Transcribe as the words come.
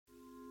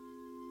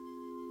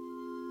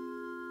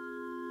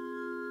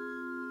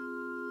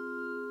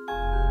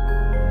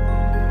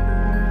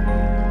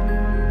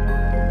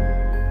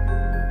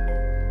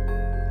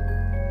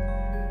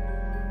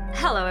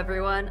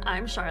everyone.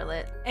 I'm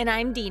Charlotte. And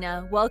I'm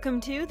Dina.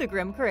 Welcome to the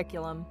Grim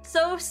Curriculum.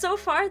 So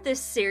far this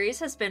series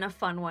has been a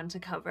fun one to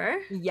cover.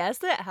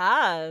 Yes, it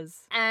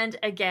has. And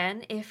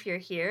again, if you're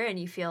here and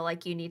you feel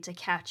like you need to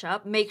catch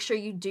up, make sure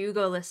you do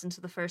go listen to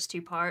the first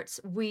two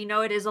parts. We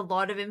know it is a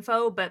lot of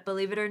info, but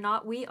believe it or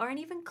not, we aren't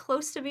even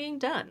close to being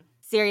done.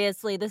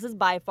 Seriously, this is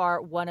by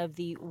far one of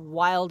the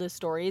wildest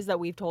stories that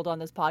we've told on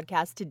this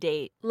podcast to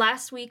date.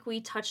 Last week,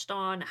 we touched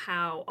on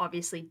how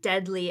obviously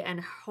deadly and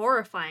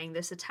horrifying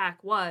this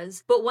attack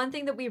was, but one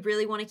thing that we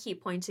really want to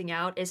keep pointing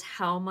out is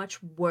how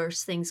much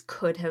worse things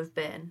could have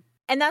been.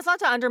 And that's not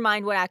to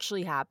undermine what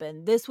actually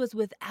happened. This was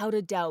without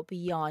a doubt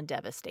beyond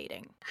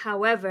devastating.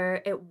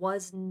 However, it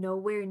was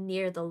nowhere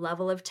near the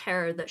level of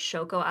terror that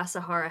Shoko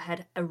Asahara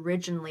had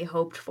originally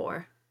hoped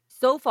for.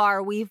 So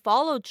far, we've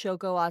followed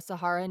Shoko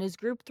Asahara and his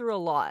group through a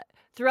lot.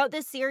 Throughout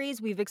this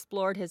series, we've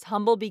explored his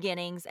humble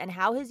beginnings and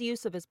how his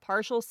use of his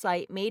partial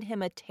sight made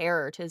him a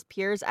terror to his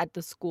peers at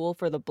the school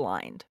for the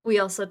blind. We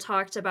also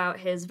talked about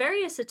his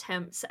various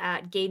attempts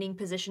at gaining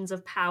positions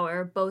of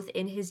power, both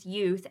in his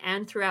youth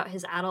and throughout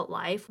his adult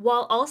life,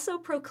 while also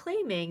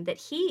proclaiming that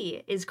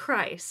he is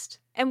Christ.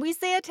 And we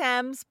say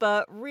attempts,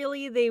 but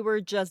really they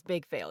were just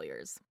big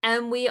failures.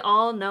 And we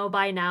all know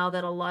by now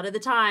that a lot of the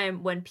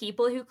time, when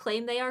people who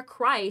claim they are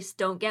Christ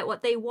don't get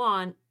what they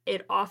want,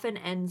 it often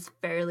ends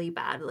fairly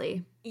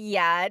badly.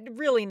 Yeah, it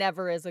really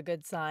never is a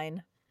good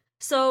sign.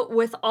 So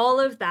with all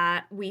of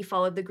that, we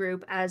followed the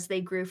group as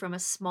they grew from a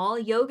small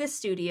yoga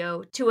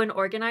studio to an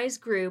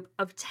organized group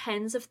of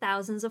tens of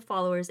thousands of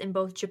followers in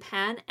both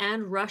Japan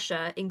and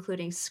Russia,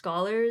 including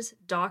scholars,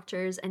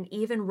 doctors, and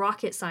even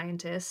rocket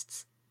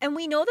scientists. And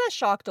we know that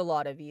shocked a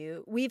lot of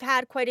you. We've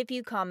had quite a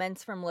few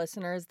comments from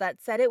listeners that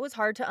said it was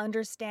hard to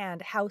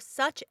understand how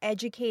such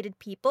educated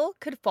people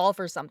could fall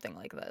for something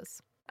like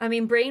this. I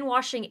mean,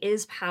 brainwashing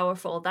is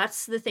powerful.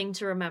 That's the thing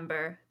to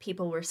remember.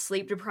 People were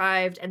sleep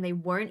deprived and they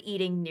weren't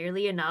eating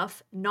nearly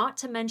enough, not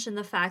to mention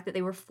the fact that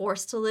they were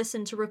forced to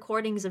listen to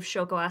recordings of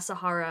Shoko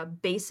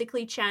Asahara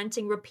basically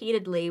chanting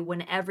repeatedly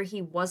whenever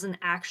he wasn't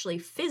actually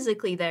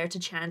physically there to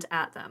chant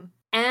at them.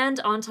 And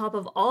on top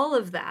of all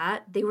of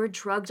that, they were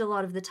drugged a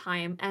lot of the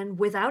time and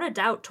without a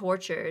doubt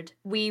tortured.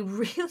 We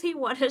really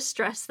want to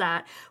stress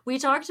that. We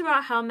talked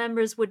about how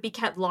members would be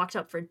kept locked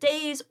up for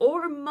days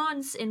or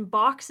months in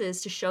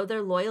boxes to show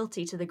their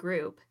loyalty to the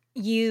group.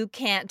 You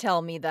can't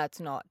tell me that's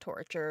not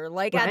torture.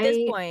 Like, Right? At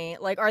this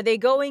point, like, are they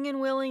going in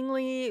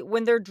willingly?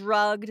 When they're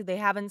drugged, they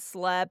haven't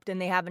slept,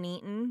 and they haven't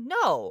eaten?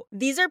 No.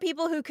 These are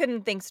people who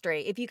couldn't think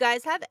straight. If you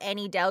guys have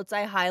any doubts,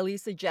 I highly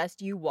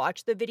suggest you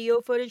watch the video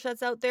footage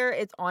that's out there.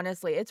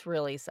 It's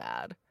really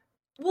sad.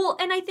 Well,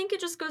 and I think it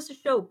just goes to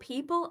show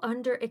people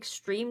under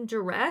extreme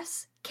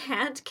duress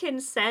can't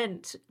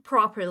consent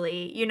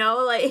properly, you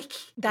know? Like,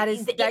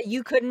 That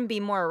you couldn't be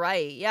more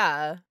right,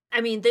 yeah. I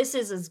mean, this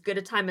is as good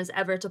a time as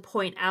ever to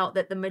point out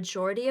that the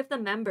majority of the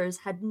members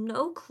had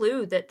no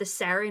clue that the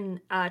sarin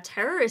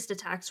terrorist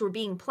attacks were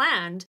being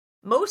planned.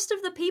 Most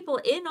of the people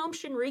in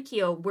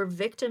Shinrikyo were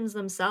victims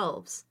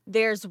themselves.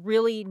 There's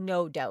really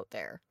no doubt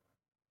there.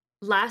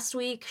 Last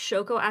week,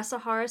 Shoko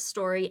Asahara's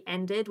story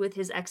ended with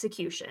his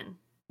execution.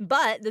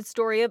 But the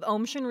story of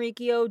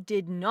Shinrikyo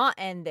did not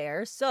end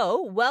there,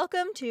 so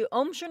welcome to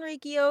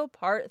Shinrikyo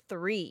Part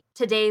 3.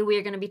 Today we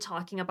are going to be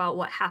talking about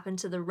what happened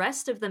to the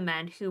rest of the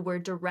men who were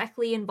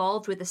directly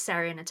involved with the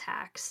sarin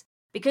attacks.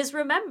 Because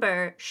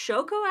remember,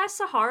 Shoko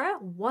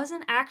Asahara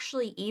wasn't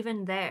actually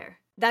even there.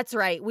 That's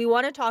right, we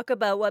want to talk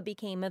about what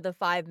became of the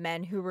 5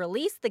 men who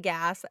released the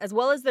gas, as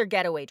well as their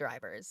getaway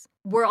drivers.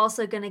 We're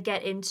also going to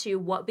get into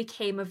what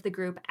became of the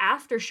group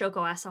after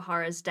Shoko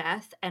Asahara's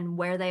death and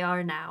where they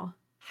are now.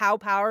 How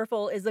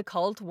powerful is a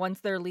cult once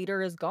their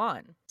leader is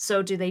gone?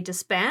 So do they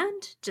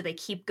disband? Do they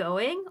keep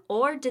going?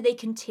 Or do they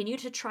continue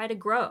to try to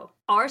grow?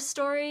 Our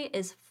story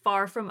is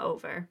far from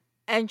over.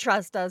 And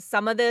trust us,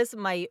 some of this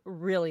might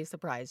really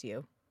surprise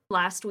you.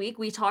 Last week,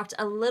 we talked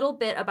a little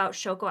bit about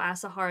Shoko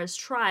Asahara's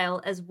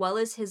trial as well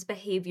as his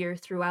behavior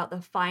throughout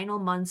the final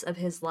months of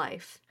his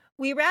life.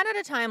 We ran out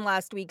of time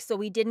last week, so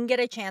we didn't get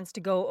a chance to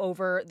go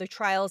over the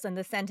trials and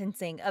the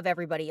sentencing of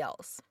everybody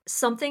else.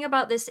 Something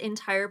about this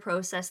entire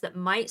process that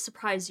might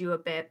surprise you a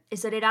bit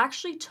is that it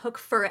actually took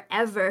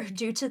forever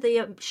due to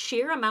the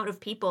sheer amount of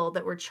people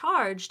that were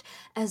charged,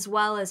 as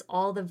well as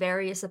all the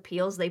various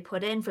appeals they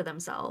put in for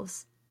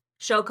themselves.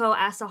 Shoko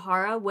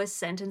Asahara was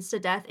sentenced to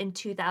death in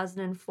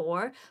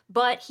 2004,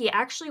 but he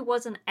actually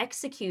wasn't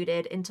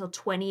executed until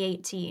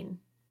 2018.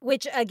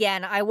 Which,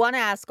 again, I want to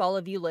ask all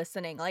of you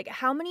listening, like,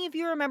 how many of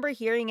you remember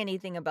hearing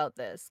anything about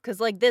this? Because,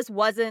 like, this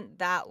wasn't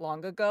that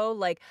long ago.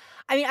 Like,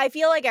 I mean, I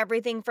feel like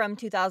everything from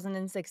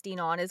 2016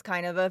 on is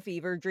kind of a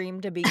fever dream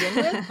to begin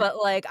with. But,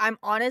 like, I'm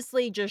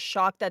honestly just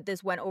shocked that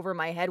this went over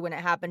my head when it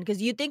happened. Because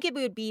you'd think it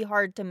would be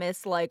hard to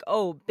miss, like,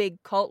 oh,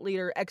 big cult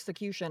leader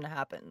execution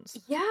happens.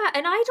 Yeah,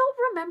 and I don't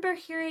remember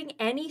hearing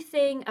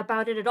anything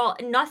about it at all.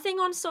 Nothing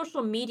on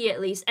social media, at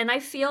least. And I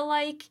feel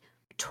like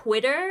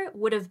Twitter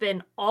would have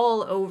been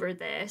all over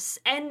this.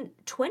 And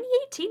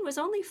 2018 was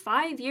only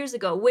 5 years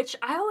ago, which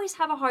I always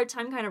have a hard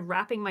time kind of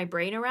wrapping my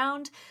brain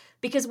around,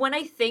 because when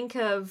I think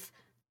of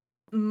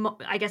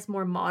I guess,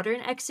 more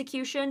modern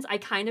executions, I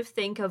kind of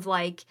think of,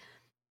 like,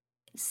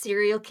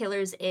 serial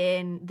killers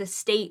in the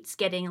States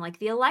getting, like,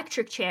 the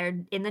electric chair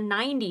in the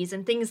 '90s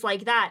and things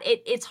like that.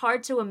 It's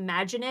hard to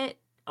imagine it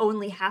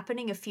only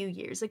happening a few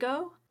years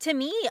ago. To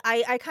me,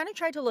 I kind of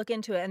tried to look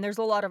into it, and there's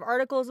a lot of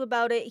articles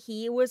about it.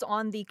 He was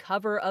on the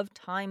cover of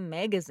Time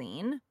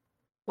magazine.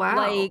 Wow.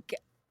 Like,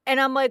 and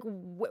I'm like,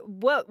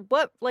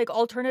 what, like,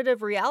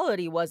 alternative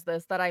reality was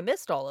this that I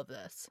missed all of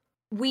this?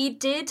 We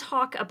did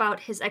talk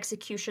about his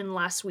execution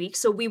last week,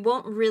 so we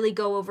won't really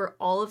go over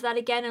all of that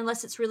again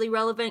unless it's really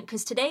relevant,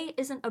 because today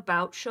isn't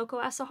about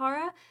Shoko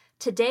Asahara.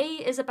 Today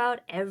is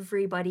about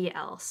everybody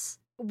else.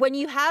 When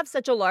you have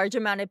such a large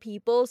amount of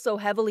people so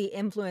heavily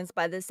influenced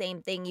by the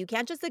same thing, you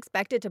can't just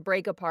expect it to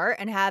break apart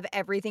and have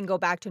everything go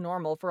back to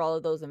normal for all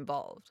of those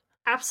involved.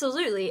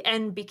 Absolutely.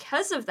 And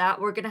because of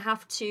that, we're going to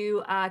have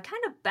to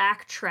kind of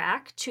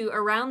backtrack to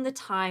around the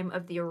time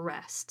of the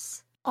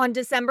arrests. On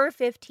December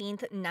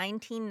 15th,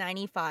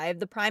 1995,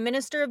 the Prime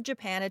Minister of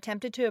Japan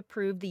attempted to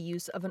approve the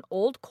use of an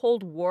old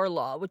Cold War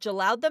law, which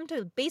allowed them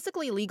to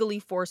basically legally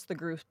force the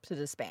group to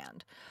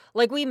disband.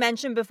 Like we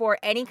mentioned before,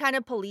 any kind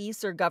of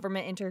police or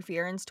government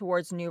interference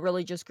towards new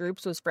religious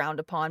groups was frowned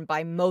upon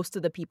by most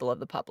of the people of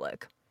the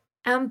public.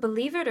 And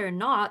believe it or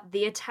not,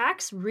 the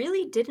attacks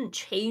really didn't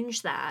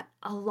change that.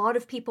 A lot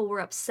of people were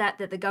upset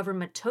that the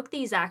government took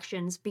these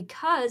actions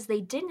because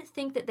they didn't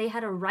think that they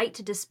had a right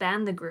to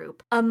disband the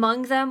group.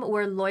 Among them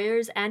were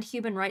lawyers and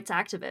human rights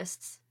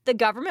activists. The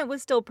government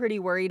was still pretty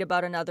worried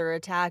about another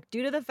attack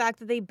due to the fact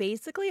that they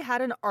basically had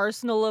an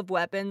arsenal of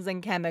weapons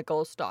and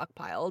chemicals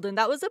stockpiled, and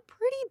that was a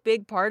pretty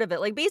big part of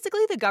it. Like,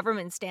 basically, the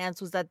government's stance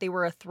was that they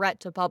were a threat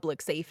to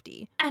public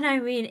safety. And I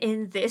mean,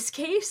 in this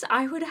case,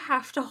 I would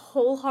have to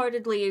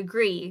wholeheartedly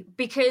agree,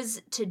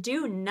 because to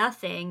do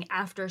nothing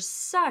after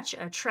such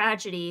a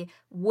tragedy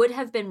would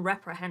have been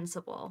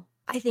reprehensible.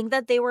 I think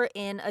that they were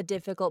in a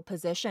difficult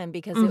position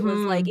because it was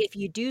like, Hmm. if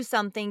you do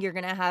something, you're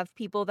gonna have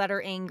people that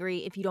are angry.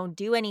 If you don't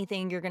do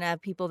anything, you're gonna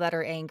have people that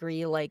are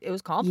angry. Like, it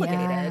was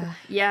complicated.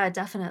 Yeah,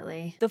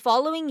 definitely. The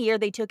following year,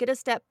 they took it a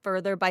step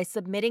further by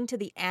submitting to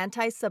the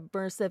anti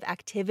subversive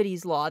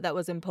activities law that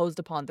was imposed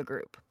upon the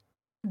group.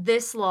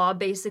 This law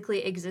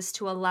basically exists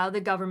to allow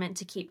the government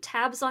to keep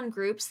tabs on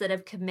groups that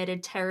have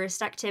committed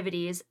terrorist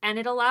activities, and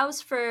it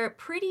allows for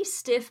pretty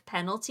stiff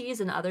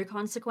penalties and other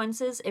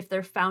consequences if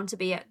they're found to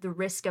be at the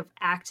risk of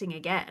acting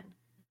again.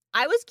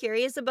 I was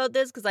curious about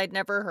this because I'd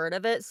never heard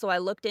of it, so I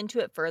looked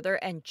into it further,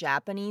 and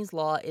Japanese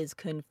law is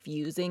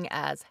confusing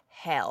as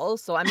hell,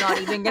 so I'm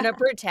not even gonna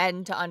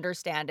pretend to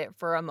understand it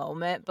for a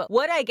moment. But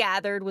what I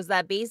gathered was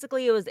that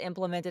basically it was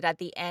implemented at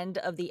the end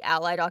of the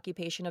Allied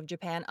occupation of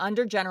Japan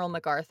under General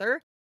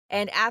MacArthur.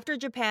 And after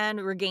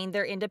Japan regained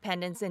their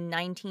independence in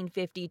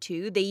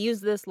 1952, they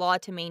used this law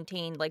to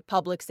maintain like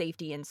public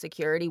safety and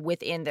security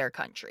within their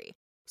country.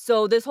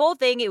 So this whole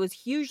thing, it was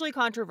hugely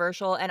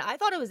controversial, and I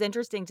thought it was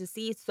interesting to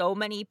see so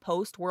many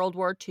post-World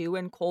War II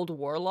and Cold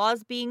War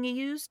laws being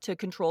used to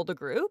control the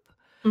group.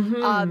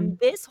 Hmm.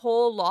 This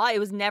whole law, it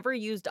was never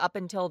used up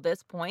until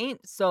this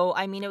point. So,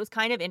 I mean, it was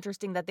kind of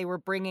interesting that they were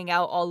bringing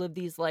out all of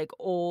these like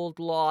old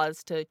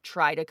laws to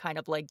try to kind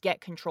of like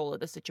get control of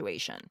the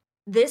situation.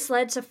 This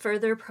led to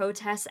further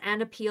protests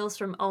and appeals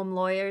from Ohm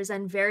lawyers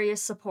and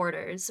various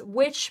supporters,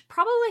 which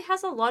probably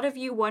has a lot of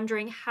you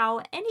wondering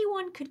how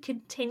anyone could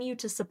continue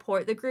to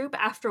support the group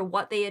after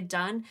what they had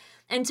done.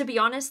 And to be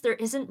honest, there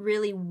isn't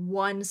really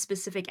one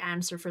specific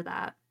answer for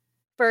that.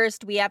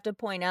 First, we have to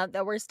point out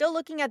that we're still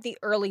looking at the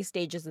early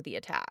stages of the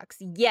attacks.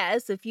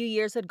 Yes, a few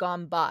years had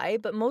gone by,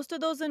 but most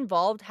of those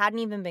involved hadn't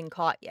even been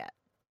caught yet.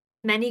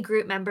 Many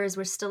group members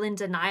were still in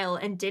denial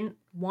and didn't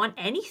want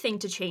anything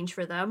to change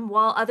for them,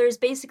 while others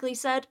basically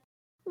said,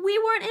 "We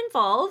weren't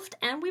involved,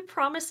 and we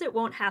promise it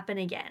won't happen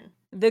again."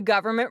 The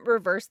government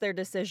reversed their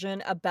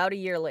decision about a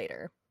year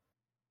later.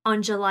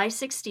 On July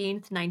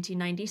 16th,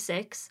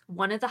 1996,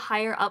 one of the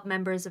higher up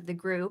members of the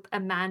group, a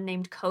man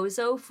named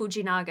Kozo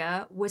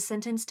Fujinaga, was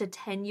sentenced to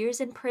 10 years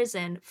in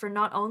prison for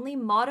not only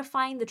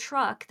modifying the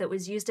truck that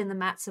was used in the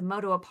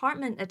Matsumoto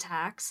apartment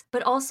attacks,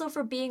 but also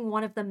for being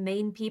one of the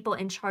main people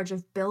in charge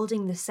of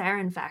building the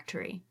sarin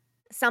factory.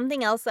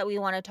 Something else that we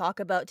want to talk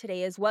about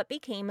today is what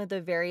became of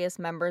the various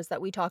members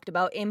that we talked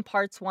about in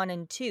parts 1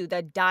 and 2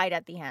 that died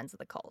at the hands of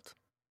the cult.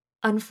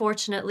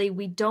 Unfortunately,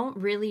 we don't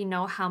really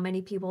know how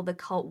many people the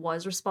cult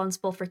was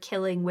responsible for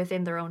killing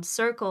within their own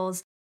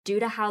circles due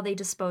to how they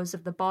disposed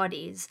of the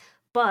bodies,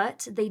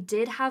 but they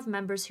did have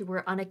members who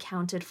were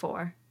unaccounted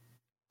for.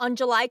 On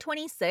July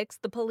 26th,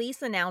 the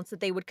police announced that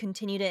they would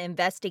continue to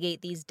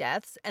investigate these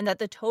deaths and that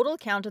the total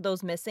count of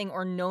those missing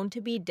or known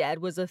to be dead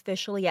was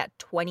officially at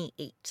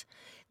 28.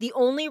 The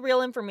only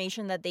real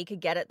information that they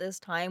could get at this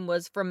time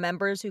was from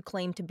members who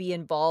claimed to be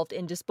involved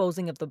in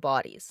disposing of the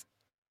bodies.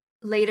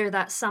 Later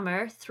that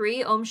summer,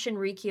 3 Om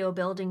Shinrikyo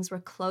buildings were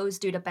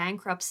closed due to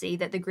bankruptcy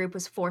that the group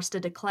was forced to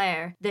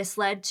declare. This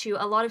led to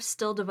a lot of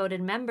still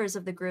devoted members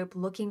of the group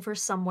looking for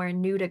somewhere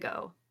new to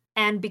go.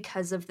 And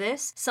because of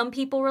this, some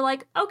people were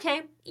like,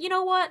 okay, you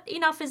know what,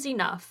 enough is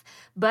enough.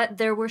 But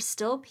there were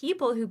still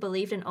people who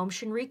believed in Om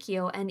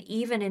Shinrikyo and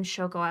even in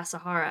Shoko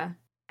Asahara.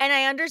 And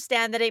I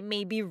understand that it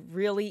may be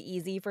really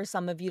easy for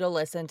some of you to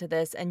listen to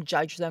this and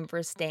judge them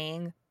for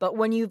staying, but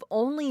when you've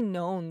only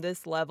known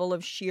this level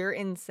of sheer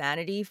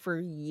insanity for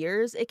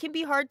years, it can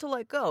be hard to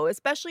let go,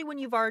 especially when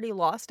you've already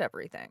lost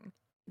everything.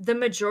 The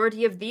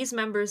majority of these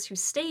members who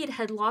stayed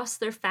had lost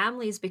their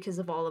families because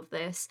of all of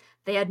this.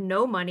 They had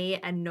no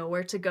money and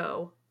nowhere to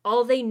go.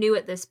 All they knew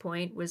at this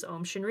point was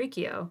Om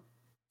Shinrikyo.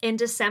 In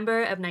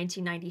December of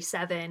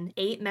 1997,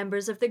 8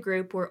 members of the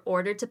group were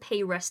ordered to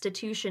pay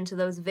restitution to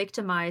those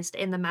victimized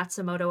in the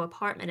Matsumoto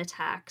apartment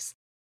attacks.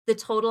 The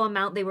total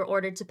amount they were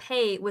ordered to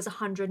pay was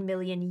 100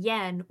 million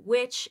yen,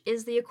 which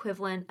is the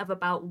equivalent of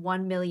about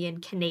 1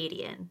 million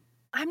Canadian.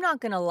 I'm not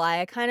gonna lie,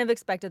 I kind of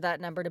expected that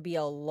number to be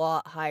a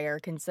lot higher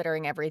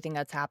considering everything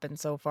that's happened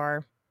so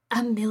far.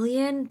 A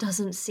million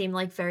doesn't seem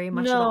like very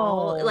much at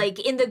all. No. Like,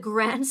 in the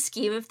grand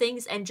scheme of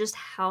things and just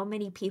how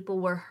many people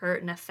were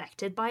hurt and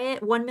affected by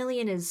it, 1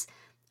 million is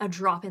a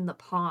drop in the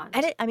pond.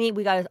 I mean,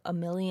 we got a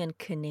million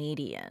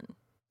Canadian.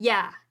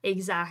 Yeah,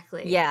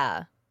 exactly.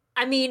 Yeah.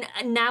 I mean,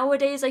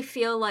 nowadays I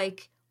feel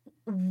like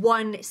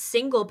one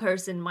single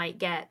person might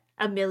get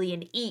a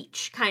million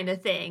each kind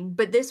of thing,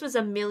 but this was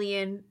a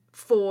million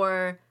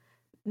for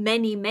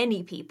many,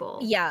 many people.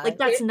 Yeah. Like,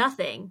 that's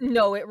nothing.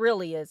 No, it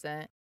really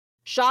isn't.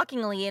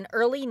 Shockingly, in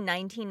early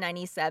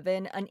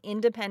 1997, an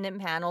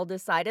independent panel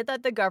decided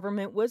that the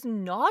government was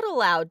not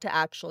allowed to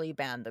actually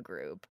ban the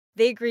group.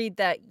 They agreed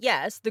that,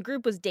 yes, the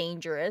group was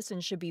dangerous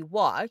and should be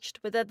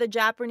watched, but that the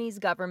Japanese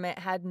government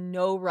had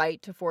no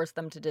right to force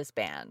them to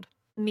disband.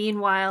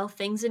 Meanwhile,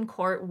 things in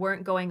court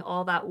weren't going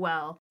all that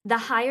well. The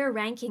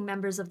higher-ranking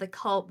members of the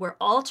cult were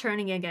all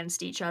turning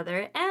against each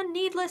other, and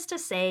needless to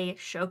say,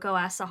 Shoko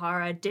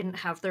Asahara didn't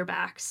have their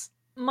backs.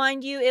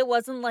 Mind you, it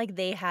wasn't like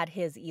they had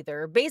his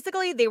either.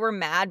 Basically, they were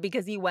mad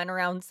because he went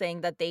around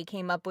saying that they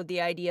came up with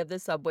the idea of the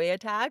subway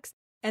attacks,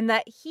 and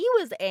that he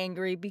was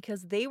angry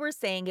because they were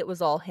saying it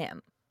was all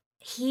him.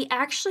 He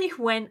actually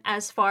went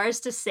as far as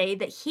to say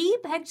that he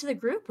begged the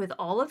group with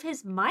all of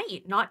his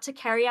might not to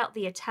carry out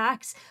the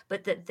attacks,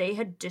 but that they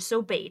had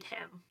disobeyed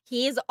him.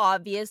 He's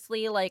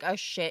obviously like a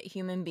shit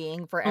human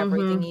being for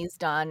everything he's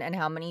done and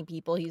how many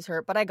people he's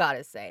hurt, but I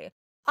gotta say,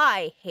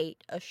 I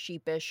hate a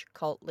sheepish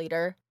cult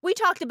leader. We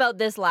talked about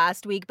this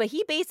last week, but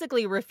he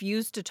basically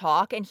refused to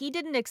talk and he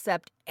didn't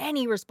accept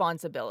any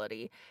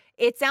responsibility.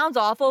 It sounds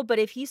awful, but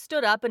if he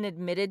stood up and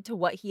admitted to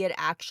what he had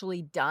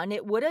actually done,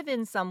 it would have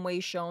in some way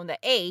shown that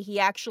A, he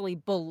actually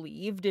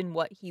believed in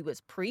what he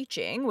was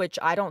preaching, which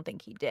I don't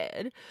think he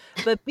did,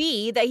 but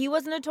B, that he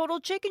wasn't a total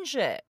chicken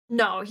shit.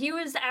 No, he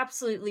was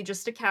absolutely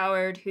just a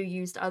coward who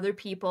used other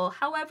people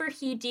however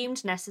he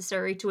deemed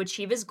necessary to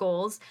achieve his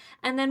goals,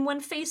 and then when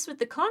faced with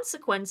the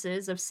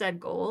consequences of said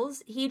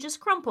goals, he just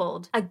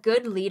crumpled. A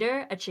good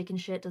leader, a chicken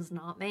shit does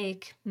not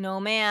make. No,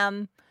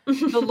 ma'am.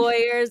 The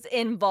lawyers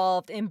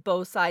involved in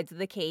both sides of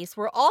the case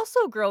were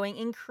also growing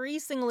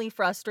increasingly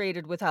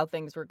frustrated with how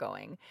things were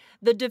going.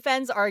 The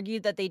defense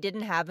argued that they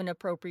didn't have an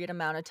appropriate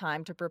amount of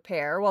time to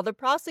prepare, while the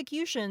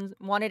prosecution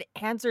wanted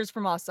answers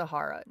from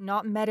Asahara,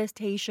 not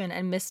meditation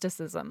and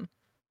mysticism.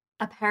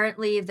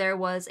 Apparently, there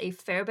was a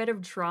fair bit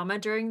of drama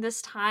during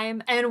this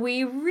time, and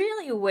we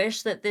really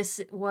wish that this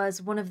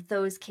was one of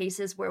those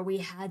cases where we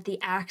had the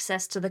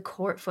access to the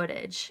court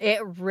footage.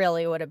 It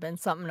really would have been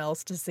something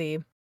else to see.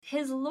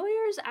 His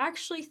lawyers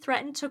actually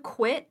threatened to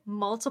quit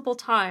multiple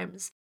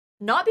times.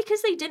 Not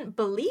because they didn't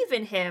believe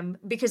in him,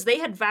 because they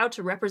had vowed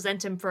to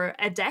represent him for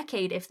a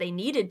decade if they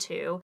needed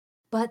to,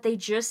 but they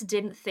just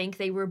didn't think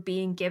they were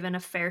being given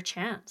a fair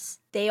chance.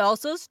 They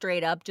also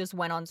straight up just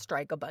went on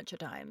strike a bunch of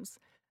times.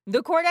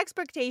 The court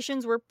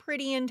expectations were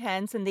pretty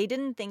intense, and they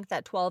didn't think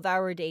that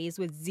 12-hour days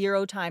with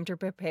zero time to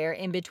prepare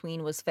in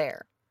between was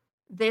fair.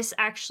 This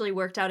actually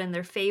worked out in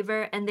their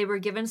favor, and they were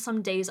given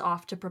some days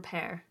off to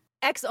prepare.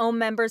 Ex-OM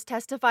members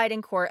testified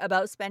in court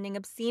about spending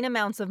obscene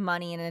amounts of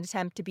money in an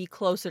attempt to be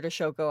closer to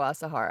Shoko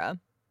Asahara.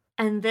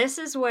 And this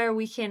is where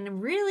we can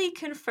really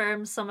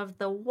confirm some of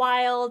the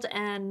wild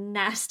and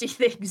nasty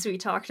things we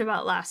talked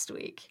about last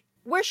week.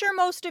 We're sure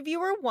most of you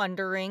are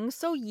wondering,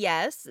 so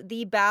yes,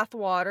 the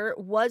bathwater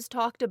was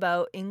talked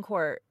about in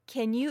court.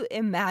 Can you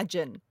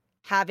imagine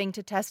having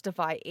to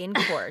testify in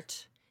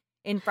court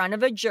in front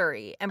of a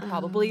jury and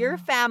probably your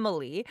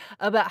family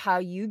about how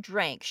you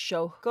drank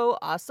Shoko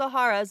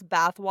Asahara's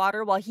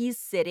bathwater while he's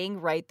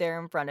sitting right there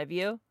in front of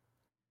you?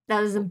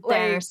 That is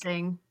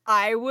embarrassing.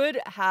 I would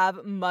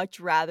have much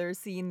rather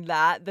seen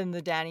that than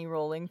the Danny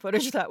Rolling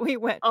footage that we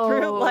went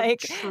through.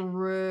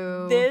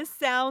 True. This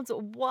sounds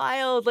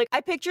wild.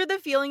 I picture the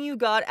feeling you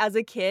got as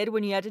a kid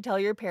when you had to tell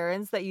your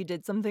parents that you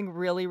did something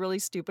really, really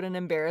stupid and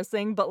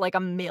embarrassing, but a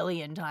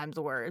million times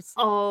worse.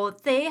 Oh,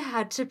 they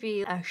had to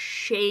be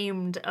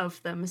ashamed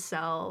of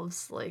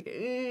themselves.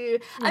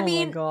 I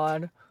mean, my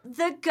God.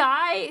 The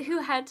guy who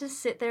had to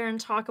sit there and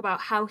talk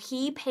about how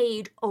he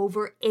paid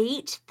over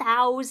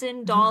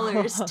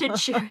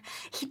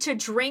 $8,000 to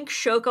drink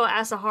Shoko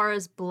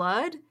Asahara's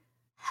blood?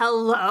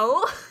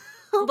 Hello?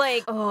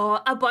 Like, Oh,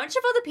 a bunch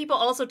of other people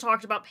also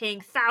talked about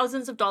paying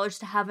thousands of dollars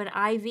to have an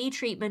IV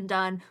treatment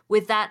done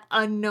with that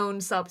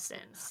unknown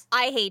substance.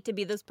 I hate to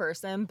be this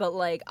person, but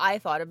like, I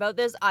thought about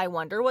this. I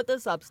wonder what the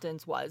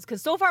substance was.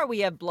 Because so far we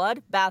have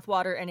blood,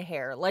 bathwater, and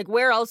hair. Like,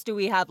 where else do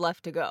we have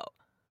left to go?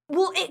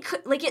 Well,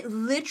 it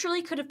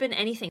literally could have been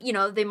anything. You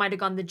know, they might have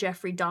gone the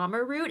Jeffrey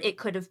Dahmer route. It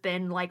could have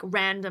been like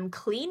random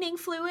cleaning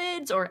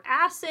fluids or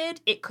acid.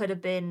 It could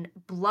have been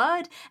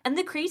blood. And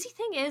the crazy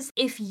thing is,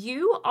 if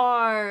you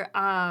are,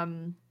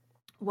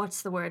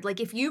 what's the word? Like,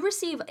 if you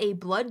receive a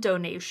blood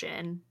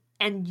donation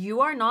and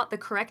you are not the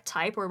correct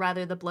type, or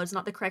rather the blood's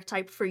not the correct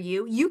type for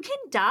you, you can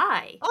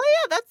die. Oh,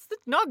 yeah, that's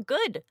not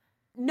good.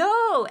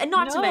 No, and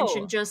not to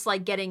mention No. just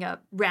like getting a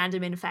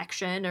random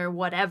infection or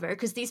whatever.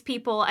 Because these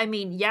people, I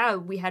mean, yeah,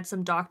 we had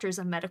some doctors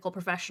and medical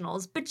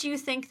professionals, but do you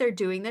think they're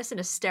doing this in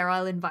a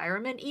sterile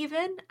environment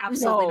even?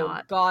 Absolutely No,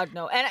 not. God,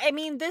 no. And I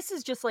mean, this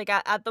is just like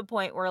at the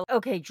point where,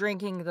 okay,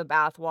 drinking the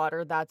bath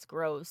water, that's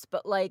gross.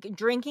 But like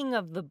drinking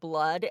of the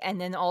blood and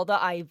then all the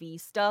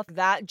IV stuff,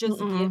 that just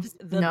Mm-mm. gives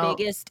the No.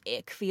 biggest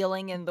ick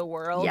feeling in the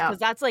world. Yeah. Cause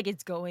that's like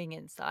it's going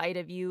inside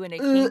of you and it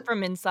came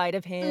from inside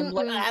of him.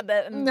 Like,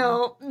 Mm-mm.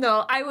 mm-mm.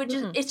 No, I would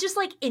just, Mm-mm. it's just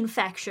like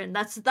infection.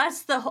 That's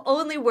the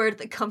only word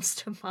that comes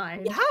to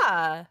mind.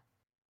 Yeah.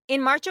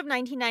 In March of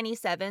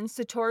 1997,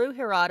 Satoru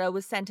Hirata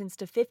was sentenced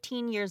to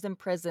 15 years in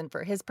prison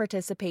for his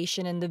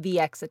participation in the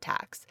VX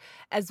attacks,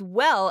 as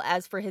well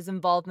as for his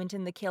involvement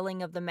in the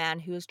killing of the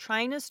man who was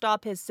trying to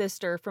stop his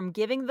sister from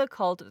giving the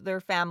cult their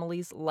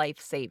family's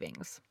life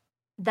savings.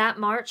 That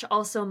March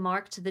also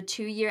marked the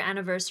 2-year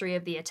anniversary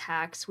of the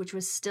attacks, which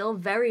was still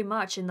very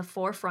much in the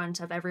forefront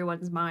of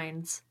everyone's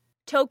minds.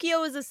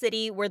 Tokyo is a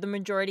city where the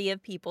majority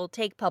of people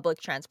take public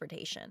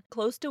transportation.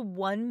 Close to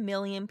 1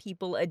 million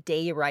people a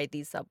day ride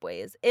these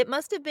subways. It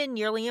must have been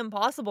nearly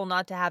impossible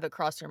not to have it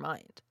cross your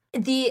mind.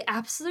 The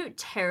absolute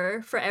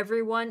terror for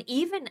everyone,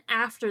 even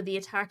after the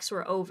attacks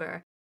were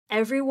over,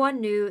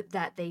 everyone knew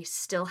that they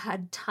still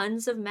had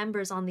tons of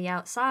members on the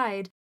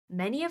outside,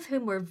 many of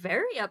whom were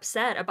very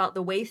upset about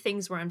the way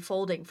things were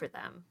unfolding for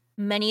them.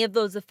 Many of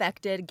those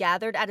affected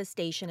gathered at a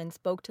station and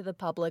spoke to the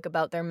public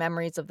about their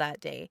memories of that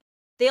day.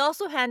 They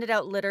also handed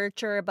out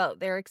literature about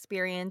their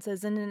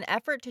experiences in an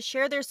effort to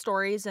share their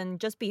stories and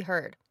just be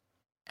heard.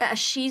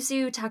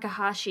 Shizu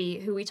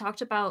Takahashi, who we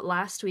talked about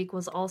last week,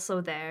 was also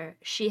there.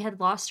 She had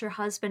lost her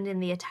husband in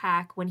the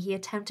attack when he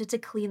attempted to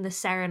clean the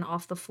sarin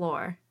off the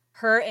floor.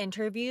 Her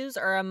interviews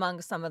are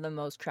among some of the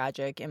most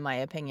tragic, in my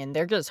opinion.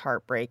 They're just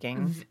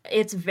heartbreaking.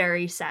 It's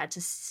very sad to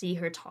see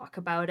her talk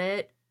about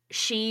it.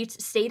 She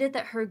stated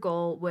that her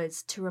goal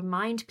was to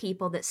remind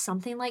people that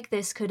something like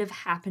this could have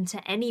happened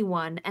to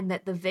anyone and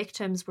that the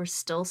victims were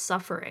still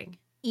suffering.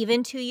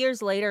 Even 2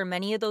 years later,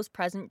 many of those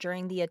present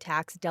during the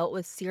attacks dealt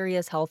with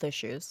serious health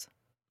issues.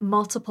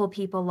 Multiple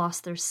people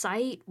lost their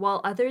sight,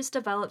 while others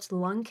developed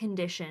lung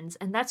conditions,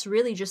 and that's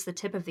really just the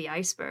tip of the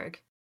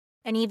iceberg.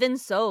 And even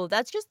so,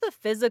 that's just the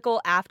physical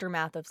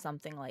aftermath of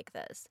something like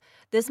this.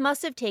 This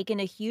must have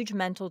taken a huge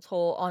mental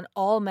toll on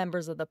all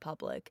members of the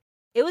public.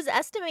 It was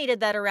estimated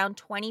that around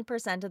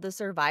 20% of the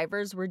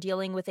survivors were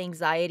dealing with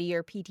anxiety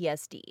or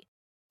PTSD.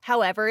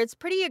 However, it's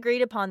pretty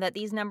agreed upon that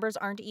these numbers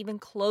aren't even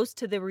close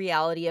to the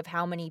reality of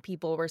how many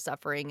people were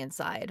suffering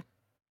inside.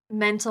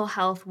 Mental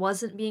health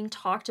wasn't being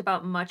talked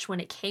about much when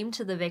it came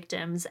to the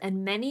victims,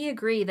 and many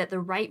agree that the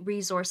right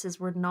resources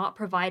were not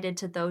provided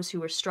to those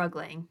who were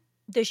struggling.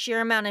 The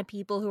sheer amount of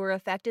people who were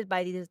affected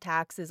by these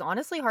attacks is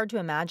honestly hard to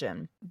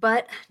imagine.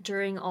 But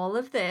during all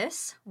of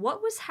this,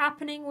 what was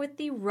happening with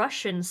the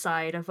Russian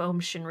side of Om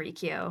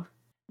Shinrikyo?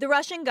 The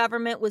Russian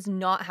government was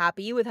not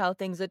happy with how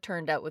things had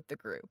turned out with the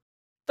group.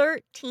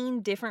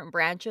 13 different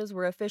branches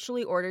were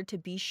officially ordered to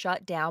be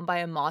shut down by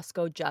a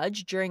Moscow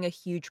judge during a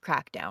huge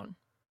crackdown.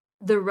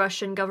 The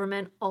Russian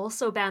government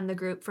also banned the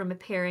group from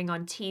appearing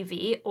on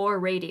TV or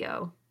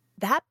radio.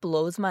 That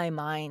blows my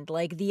mind.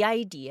 Like, the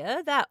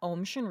idea that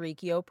Om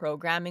Shinrikyo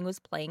programming was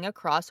playing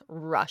across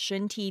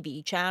Russian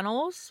TV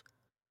channels.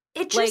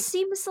 It just Like,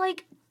 seems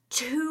like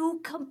two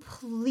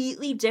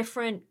completely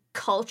different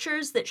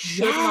cultures that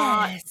should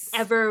not yes.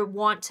 ever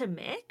want to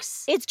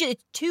mix. It's just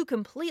two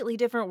completely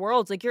different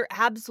worlds. Like, you're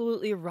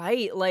absolutely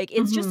right. Like,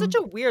 it's just such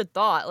a weird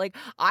thought. Like,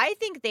 I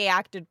think they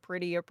acted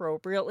pretty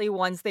appropriately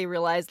once they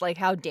realized, like,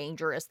 how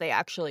dangerous they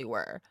actually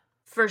were.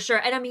 For sure.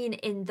 And I mean,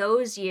 in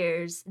those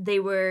years, they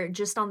were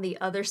just on the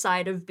other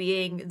side of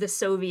being the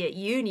Soviet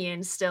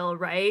Union still,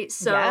 right?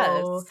 So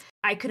Yes.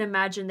 I could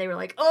imagine they were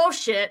like, oh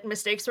shit,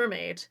 mistakes were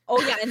made.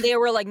 Oh, yeah. And they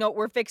were like, no,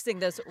 we're fixing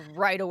this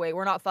right away.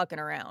 We're not fucking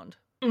around.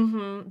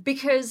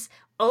 Because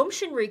Om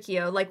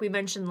Shinrikyo, like we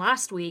mentioned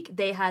last week,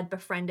 they had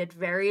befriended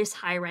various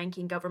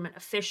high-ranking government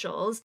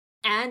officials.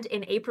 And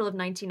in April of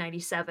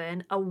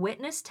 1997, a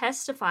witness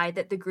testified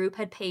that the group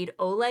had paid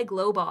Oleg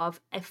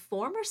Lobov, a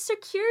former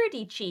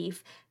security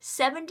chief,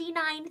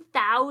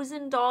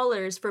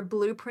 $79,000 for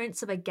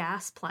blueprints of a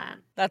gas plant.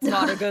 That's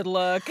not a good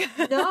look.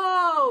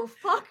 No,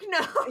 fuck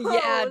no.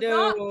 Yeah,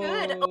 Not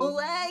good, no.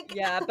 Oleg.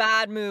 Yeah,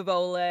 bad move,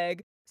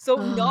 Oleg. So,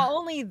 Ugh. not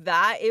only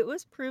that, it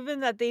was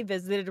proven that they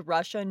visited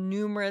Russia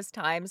numerous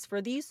times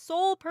for the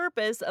sole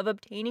purpose of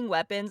obtaining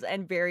weapons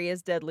and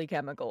various deadly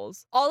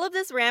chemicals. All of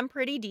this ran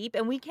pretty deep,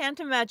 and we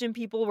can't imagine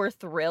people were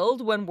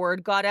thrilled when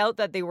word got out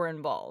that they were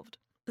involved.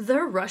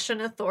 The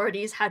Russian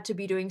authorities had to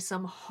be doing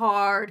some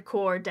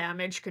hardcore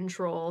damage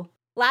control.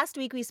 Last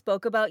week, we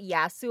spoke about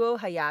Yasuo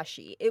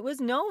Hayashi. It was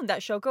known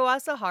that Shoko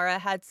Asahara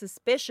had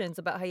suspicions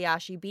about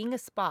Hayashi being a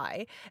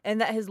spy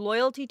and that his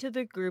loyalty to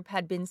the group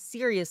had been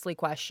seriously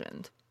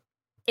questioned.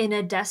 In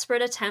a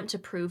desperate attempt to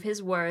prove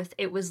his worth,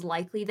 it was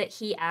likely that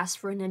he asked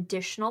for an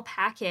additional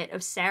packet of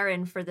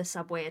sarin for the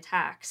subway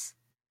attacks.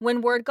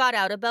 When word got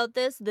out about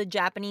this, the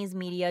Japanese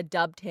media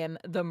dubbed him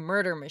the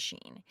murder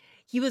machine.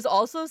 He was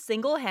also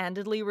single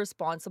handedly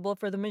responsible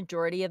for the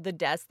majority of the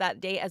deaths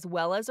that day, as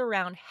well as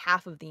around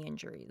half of the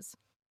injuries.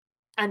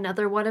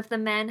 Another one of the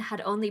men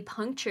had only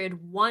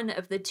punctured one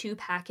of the two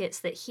packets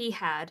that he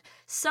had,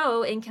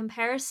 so in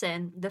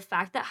comparison, the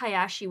fact that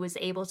Hayashi was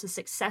able to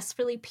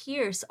successfully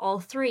pierce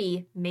all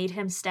three made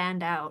him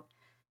stand out.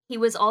 He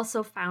was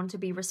also found to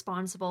be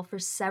responsible for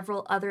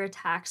several other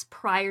attacks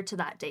prior to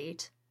that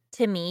date.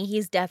 To me,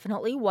 he's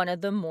definitely one of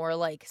the more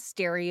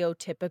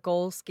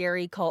stereotypical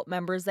scary cult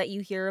members that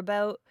you hear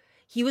about.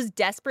 He was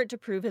desperate to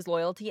prove his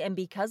loyalty, and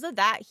because of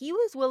that, he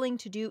was willing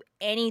to do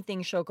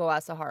anything Shoko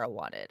Asahara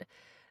wanted.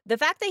 The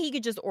fact that he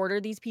could just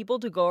order these people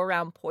to go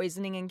around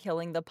poisoning and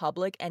killing the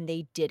public and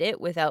they did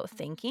it without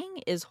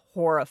thinking is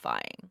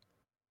horrifying.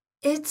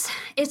 It's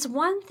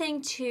one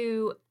thing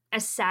to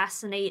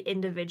assassinate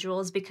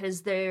individuals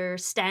because they're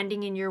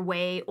standing in your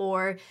way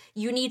or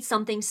you need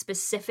something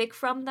specific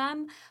from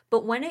them,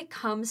 but when it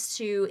comes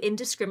to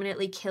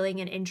indiscriminately killing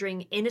and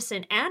injuring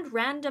innocent and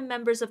random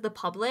members of the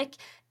public,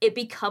 it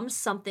becomes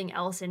something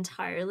else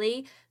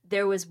entirely.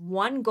 There was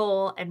one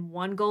goal and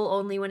one goal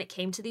only when it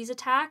came to these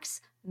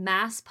attacks: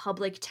 mass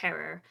public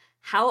terror.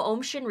 How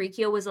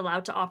Shinrikyo was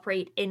allowed to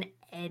operate in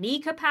any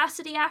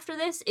capacity after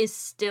this is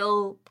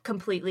still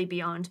completely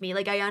beyond me.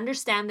 Like, I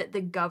understand that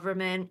the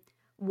government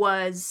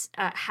was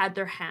had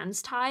their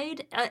hands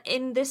tied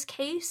in this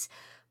case,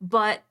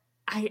 but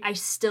I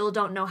still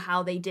don't know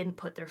how they didn't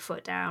put their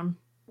foot down.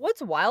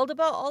 What's wild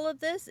about all of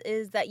this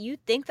is that you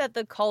think that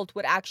the cult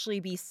would actually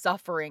be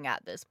suffering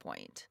at this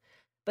point.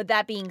 But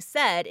that being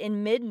said,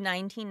 in mid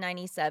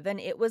 1997,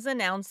 it was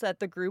announced that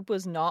the group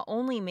was not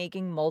only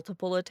making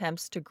multiple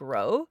attempts to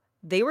grow,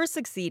 they were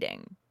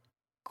succeeding.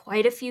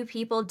 Quite a few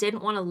people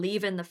didn't want to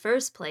leave in the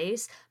first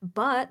place,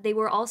 but they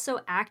were also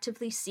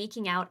actively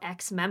seeking out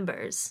ex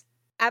members.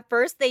 At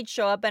first, they'd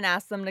show up and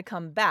ask them to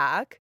come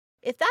back.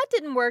 If that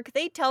didn't work,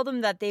 they'd tell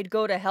them that they'd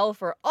go to hell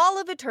for all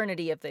of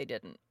eternity if they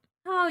didn't.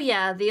 Oh,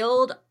 yeah, the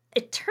old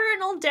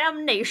eternal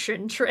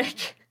damnation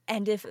trick.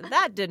 And if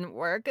that didn't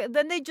work,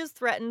 then they just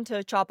threatened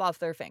to chop off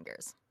their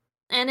fingers.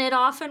 And it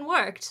often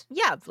worked.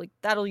 Yeah,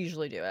 that'll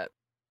usually do it.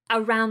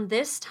 Around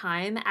this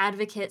time,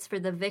 advocates for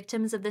the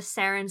victims of the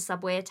sarin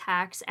subway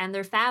attacks and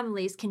their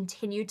families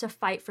continued to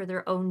fight for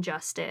their own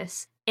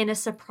justice. In a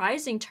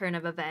surprising turn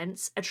of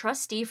events, a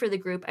trustee for the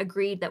group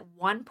agreed that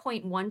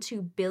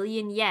 1.12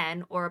 billion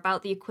yen, or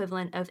about the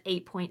equivalent of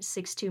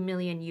 8.62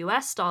 million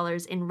US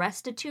dollars, in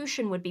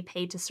restitution would be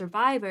paid to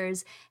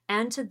survivors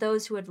and to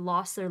those who had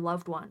lost their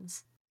loved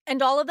ones.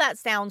 And all of that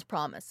sounds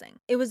promising.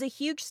 It was a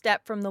huge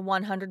step from the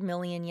 100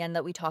 million yen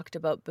that we talked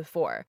about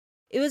before.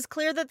 It was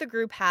clear that the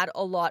group had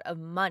a lot of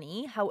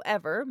money.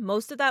 However,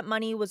 most of that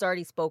money was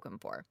already spoken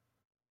for.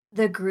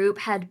 The group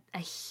had a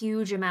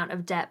huge amount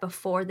of debt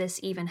before this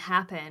even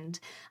happened.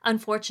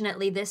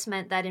 Unfortunately, this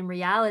meant that in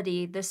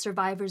reality, the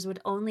survivors would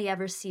only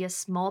ever see a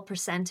small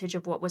percentage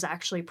of what was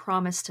actually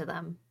promised to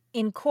them.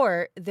 In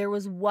court, there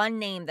was one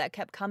name that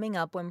kept coming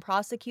up when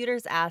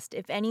prosecutors asked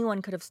if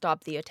anyone could have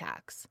stopped the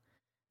attacks.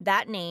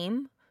 That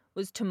name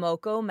was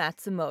Tomoko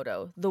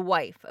Matsumoto, the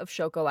wife of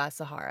Shoko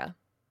Asahara.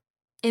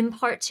 In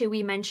part 2,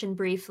 we mentioned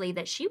briefly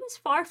that she was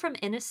far from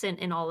innocent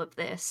in all of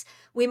this.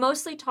 We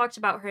mostly talked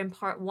about her in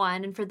part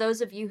 1, and for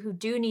those of you who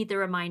do need the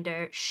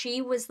reminder,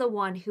 she was the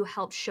one who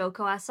helped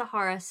Shoko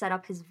Asahara set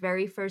up his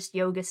very first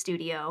yoga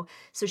studio,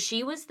 so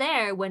she was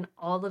there when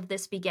all of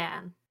this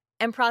began.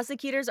 And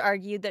prosecutors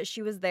argued that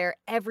she was there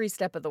every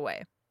step of the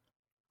way.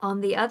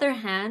 On the other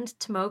hand,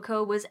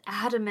 Tomoko was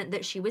adamant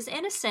that she was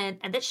innocent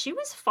and that she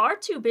was far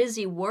too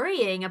busy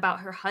worrying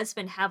about her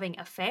husband having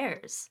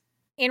affairs.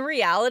 In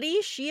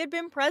reality, she had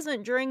been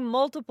present during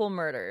multiple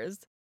murders.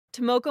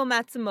 Tomoko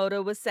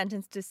Matsumoto was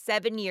sentenced to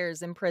 7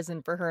 years in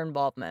prison for her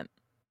involvement.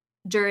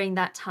 During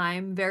that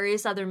time,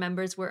 various other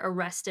members were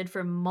arrested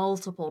for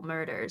multiple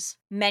murders.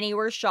 Many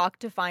were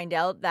shocked to find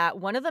out that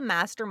one of the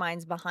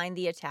masterminds behind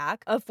the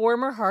attack, a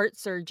former heart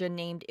surgeon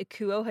named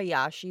Ikuo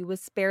Hayashi,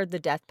 was spared the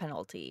death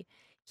penalty.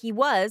 He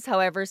was,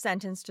 however,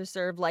 sentenced to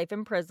serve life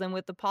in prison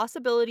with the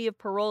possibility of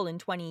parole in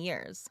 20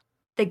 years.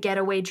 The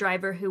getaway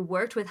driver who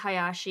worked with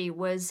Hayashi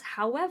was,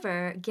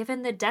 however,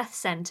 given the death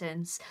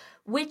sentence,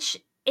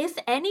 which, if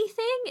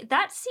anything,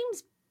 that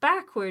seems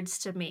backwards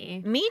to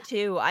me. Me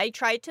too. I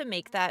tried to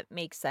make that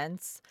make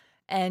sense.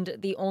 And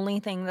the only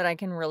thing that I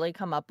can really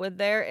come up with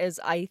there is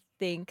I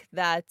think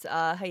that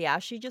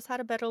Hayashi just had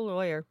a better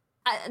lawyer.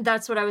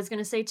 That's what I was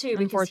gonna say too,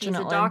 because he's a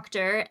Unfortunately.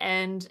 doctor,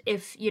 and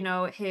if,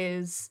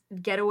 his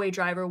getaway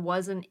driver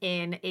wasn't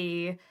in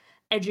a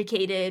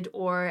educated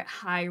or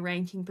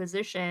high-ranking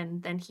position,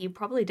 then he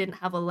probably didn't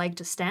have a leg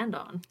to stand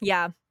on.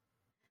 Yeah.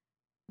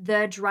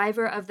 The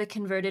driver of the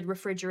converted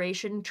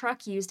refrigeration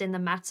truck used in the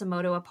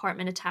Matsumoto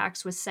apartment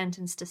attacks was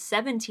sentenced to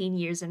 17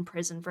 years in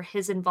prison for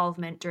his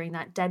involvement during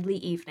that deadly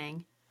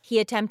evening. He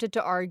attempted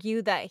to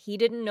argue that he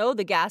didn't know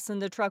the gas in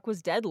the truck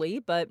was deadly,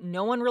 but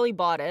no one really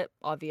bought it,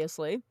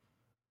 obviously.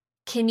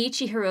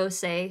 Kenichi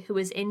Hirose, who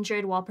was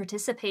injured while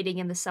participating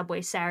in the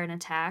subway sarin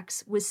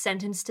attacks, was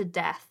sentenced to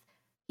death.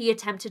 He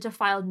attempted to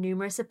file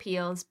numerous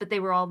appeals, but they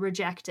were all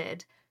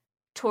rejected.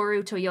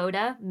 Toru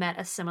Toyoda met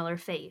a similar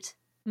fate.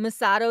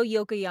 Masato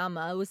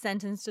Yokoyama was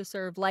sentenced to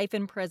serve life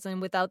in prison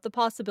without the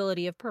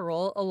possibility of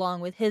parole, along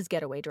with his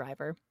getaway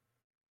driver.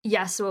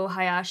 Yasuo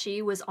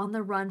Hayashi was on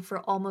the run for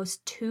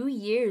almost 2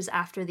 years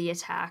after the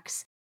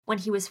attacks. When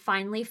he was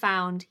finally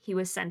found, he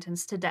was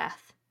sentenced to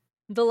death.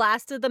 The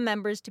last of the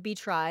members to be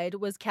tried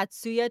was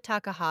Katsuya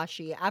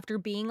Takahashi after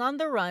being on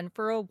the run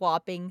for a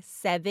whopping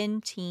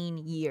 17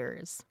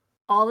 years.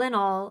 All in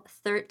all,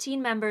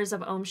 13 members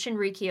of Om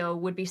Shinrikyo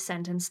would be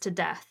sentenced to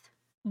death.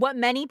 What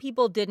many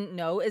people didn't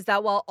know is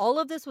that while all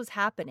of this was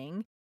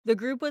happening, the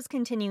group was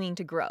continuing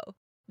to grow.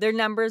 Their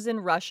numbers in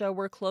Russia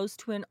were close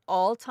to an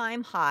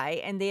all-time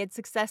high, and they had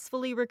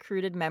successfully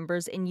recruited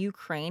members in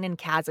Ukraine and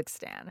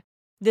Kazakhstan.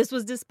 This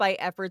was despite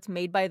efforts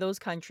made by those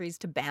countries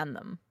to ban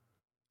them.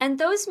 And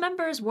those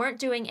members weren't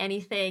doing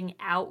anything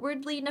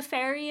outwardly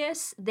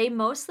nefarious. They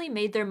mostly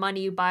made their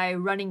money by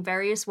running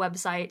various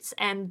websites,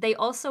 and they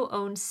also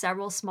owned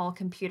several small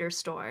computer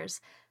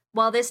stores.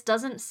 While this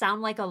doesn't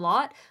sound like a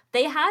lot,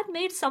 they had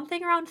made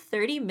something around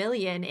 30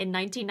 million in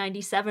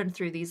 1997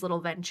 through these little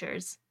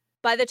ventures.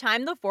 By the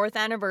time the 4th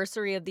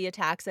anniversary of the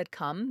attacks had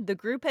come, the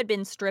group had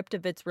been stripped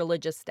of its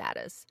religious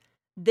status.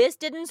 This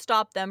didn't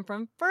stop them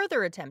from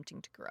further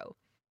attempting to grow.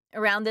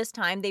 Around this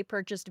time, they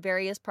purchased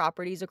various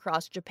properties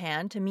across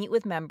Japan to meet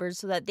with members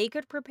so that they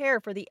could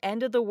prepare for the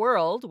end of the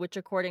world, which,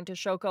 according to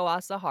Shoko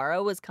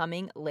Asahara, was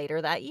coming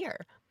later that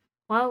year.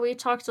 Well, we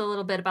talked a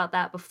little bit about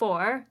that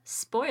before.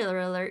 Spoiler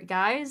alert,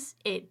 guys,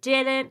 it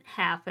didn't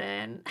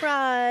happen.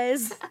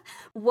 Surprise!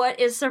 What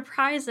is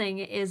surprising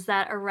is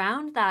that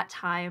around that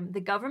time,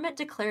 the government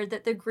declared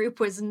that the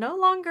group was no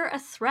longer a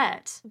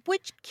threat.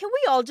 Which, can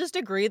we all just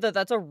agree that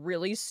that's a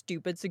really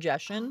stupid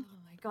suggestion?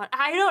 Oh my god,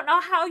 I don't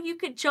know how you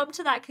could jump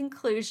to that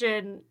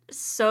conclusion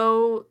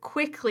so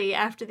quickly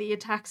after the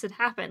attacks had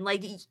happened.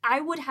 Like,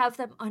 I would have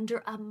them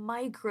under a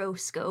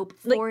microscope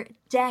for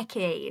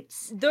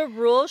decades. The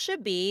rule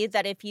should be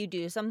that if you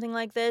do something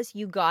like this,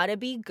 you gotta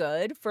be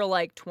good for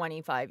like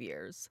 25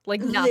 years.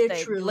 Like nothing.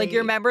 Literally. Like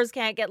your members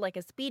can't get like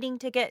a speeding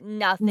ticket,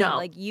 nothing. No.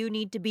 Like you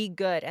need to be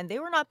good. And they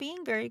were not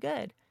being very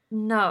good.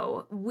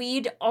 No,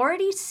 we'd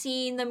already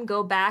seen them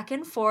go back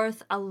and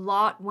forth a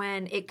lot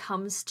when it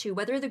comes to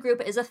whether the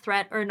group is a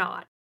threat or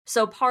not.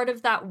 So part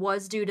of that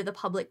was due to the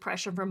public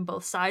pressure from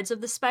both sides of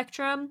the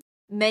spectrum.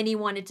 Many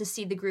wanted to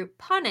see the group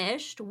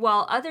punished,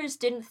 while others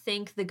didn't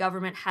think the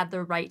government had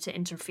the right to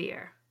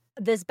interfere.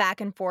 This back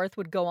and forth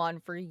would go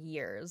on for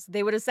years.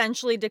 They would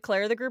essentially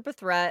declare the group a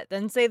threat,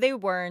 then say they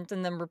weren't,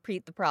 and then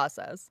repeat the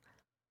process.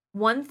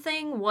 One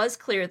thing was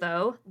clear,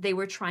 though, they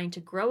were trying to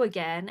grow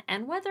again,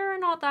 and whether or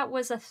not that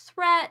was a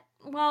threat,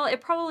 well, it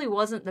probably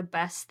wasn't the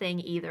best thing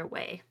either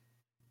way.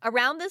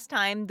 Around this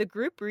time, the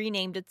group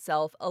renamed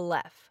itself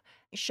Aleph.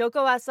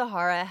 Shoko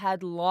Asahara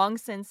had long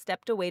since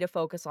stepped away to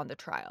focus on the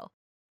trial.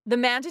 The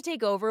man to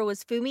take over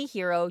was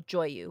Fumihiro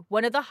Joyu,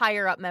 one of the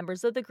higher-up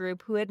members of the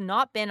group who had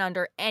not been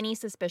under any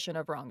suspicion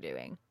of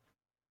wrongdoing.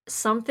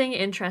 Something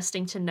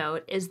interesting to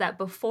note is that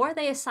before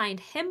they assigned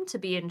him to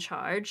be in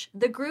charge,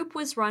 the group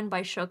was run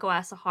by Shoko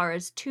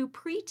Asahara's 2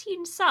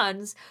 preteen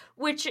sons,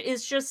 which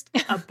is just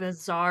a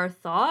bizarre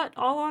thought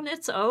all on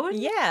its own.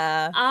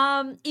 Yeah.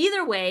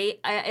 Either way,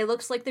 it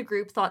looks like the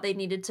group thought they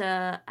needed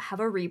to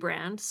have a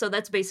rebrand, so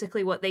that's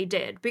basically what they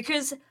did.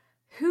 Because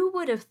who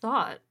would have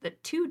thought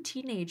that 2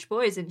 teenage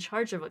boys in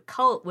charge of a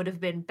cult would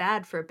have been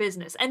bad for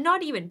business? And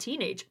not even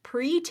teenage,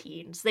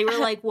 preteens. They were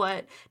like,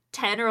 what,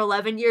 10 or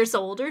 11 years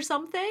old or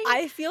something?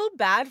 I feel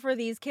bad for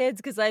these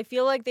kids because I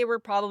feel like they were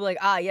probably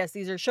like, yes,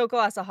 these are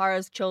Shoko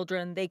Asahara's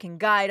children. They can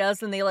guide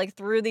us. And they like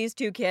threw these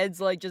 2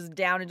 kids like just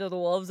down into the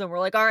wolves and were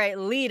like, all right,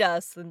 lead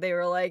us. And they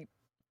were like,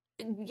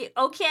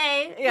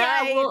 okay,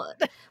 yeah, well,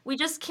 we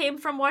just came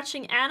from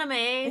watching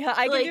anime. Yeah,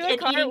 I can do a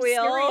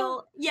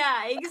cartwheel.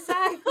 Yeah,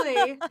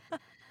 exactly.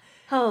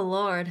 Oh,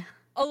 Lord.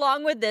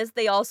 Along with this,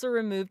 they also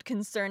removed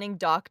concerning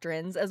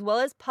doctrines, as well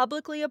as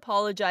publicly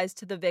apologized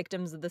to the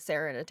victims of the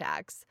sarin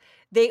attacks.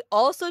 They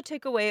also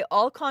took away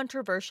all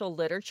controversial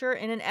literature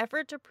in an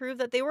effort to prove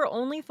that they were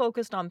only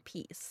focused on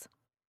peace.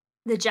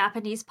 The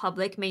Japanese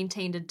public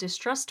maintained a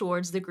distrust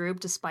towards the group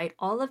despite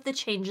all of the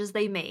changes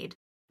they made.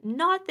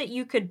 Not that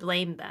you could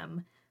blame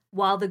them.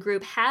 While the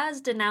group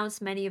has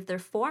denounced many of their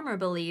former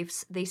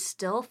beliefs, they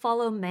still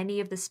follow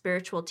many of the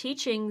spiritual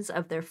teachings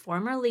of their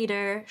former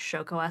leader,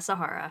 Shoko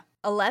Asahara.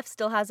 Aleph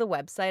still has a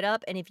website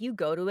up, and if you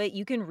go to it,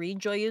 you can read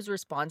Joyu's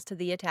response to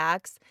the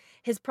attacks,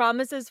 his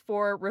promises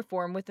for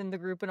reform within the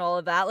group and all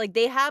of that. Like,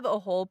 they have a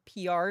whole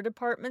PR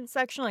department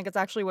section, like, it's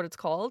actually what it's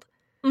called.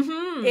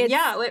 Mhm.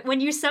 Yeah, It's when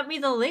you sent me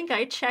the link,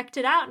 I checked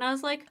it out and I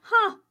was like,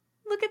 "Huh,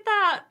 look at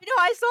that."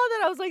 I saw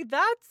that, I was like,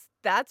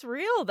 "That's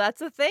real,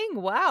 that's a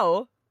thing,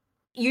 wow."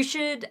 You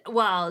should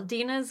well,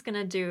 Dina's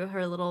gonna do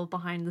her little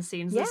behind the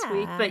scenes this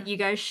week, but Yeah. you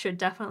guys should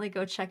definitely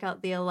go check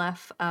out the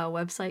Aleph,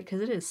 website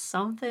because it is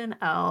something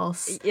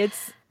else.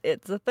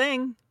 It's a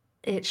thing.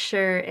 It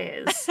sure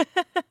is.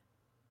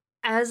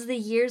 As the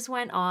years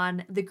went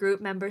on, the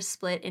group members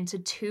split into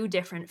two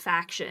different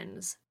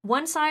factions.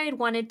 One side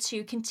wanted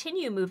to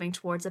continue moving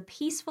towards a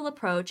peaceful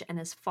approach and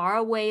as far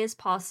away as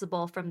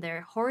possible from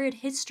their horrid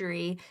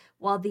history,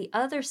 while the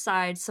other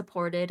side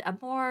supported a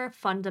more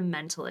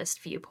fundamentalist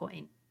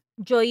viewpoint.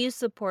 Joyu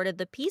supported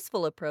the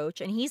peaceful approach,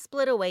 and he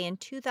split away in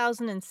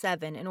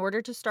 2007 in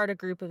order to start a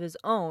group of his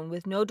own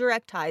with no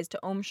direct ties to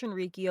Om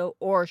Shinrikyo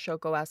or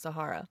Shoko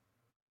Asahara.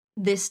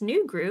 This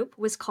new group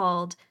was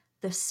called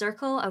the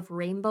Circle of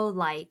Rainbow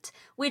Light,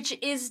 which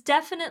is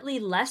definitely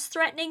less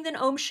threatening than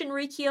Om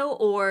Shinrikyo,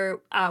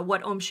 or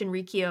what Om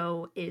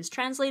Shinrikyo is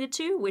translated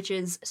to, which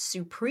is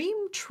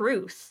Supreme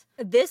Truth.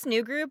 This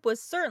new group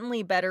was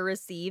certainly better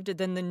received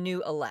than the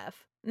new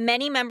Aleph.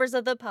 Many members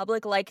of the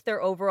public liked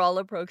their overall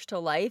approach to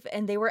life,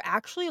 and they were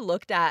actually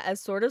looked at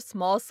as sort of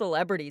small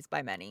celebrities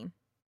by many.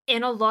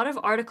 In a lot of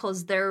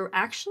articles, they're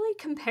actually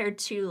compared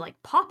to like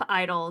pop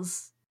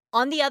idols.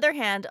 On the other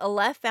hand,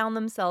 Aleph found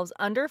themselves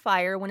under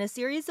fire when a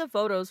series of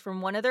photos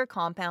from one of their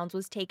compounds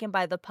was taken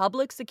by the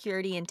Public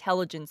Security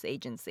Intelligence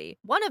Agency.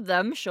 One of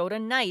them showed a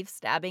knife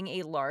stabbing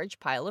a large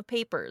pile of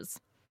papers.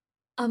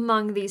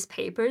 Among these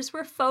papers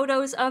were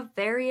photos of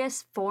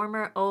various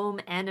former Ohm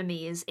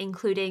enemies,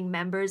 including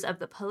members of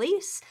the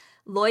police,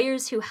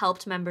 lawyers who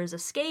helped members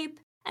escape,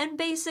 and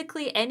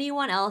basically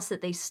anyone else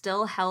that they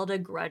still held a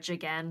grudge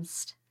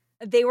against.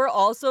 They were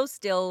also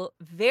still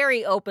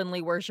very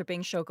openly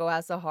worshipping Shoko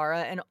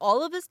Asahara, and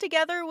all of this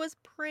together was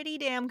pretty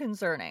damn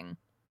concerning.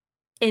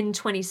 In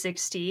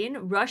 2016,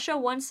 Russia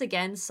once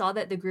again saw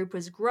that the group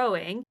was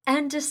growing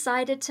and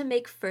decided to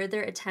make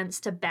further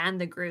attempts to ban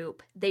the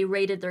group. They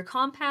raided their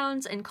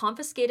compounds and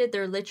confiscated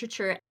their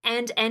literature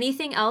and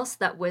anything else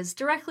that was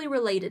directly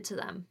related to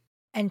them.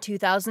 And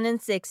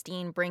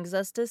 2016 brings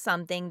us to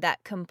something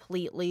that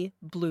completely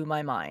blew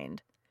my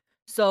mind.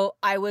 So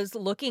I was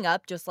looking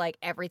up just like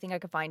everything I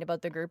could find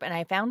about the group, and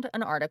I found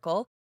an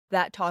article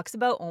that talks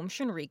about Om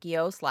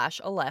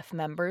Shinrikyo / Aleph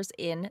members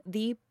in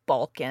the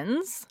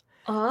Balkans.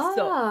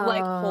 So,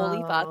 like,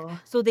 holy fuck. Oh.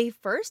 So they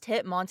first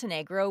hit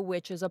Montenegro,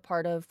 which is a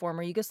part of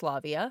former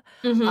Yugoslavia,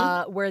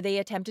 Mm-hmm. where they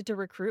attempted to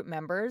recruit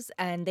members,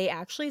 and they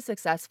actually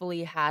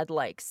successfully had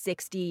like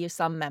 60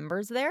 some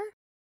members there.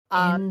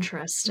 But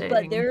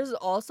Interesting. there's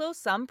also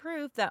some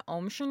proof that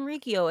Om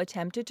Shinrikyo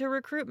attempted to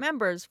recruit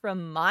members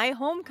from my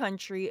home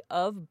country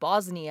of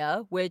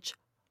Bosnia, which,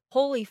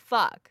 holy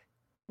fuck.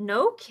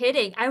 No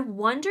kidding. I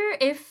wonder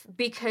if,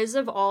 because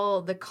of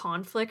all the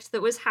conflict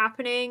that was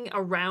happening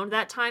around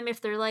that time,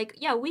 if they're like,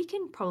 yeah, we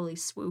can probably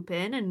swoop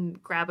in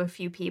and grab a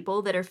few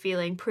people that are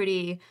feeling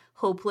pretty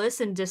hopeless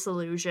and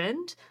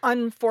disillusioned.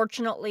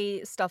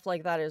 Unfortunately, stuff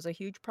like that is a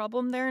huge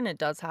problem there, and it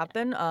does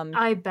happen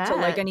I to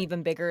like bet. an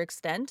even bigger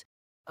extent.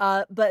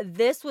 But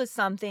this was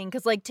something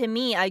because, like, to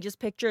me, I just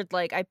pictured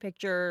like I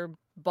picture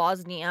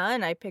Bosnia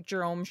and I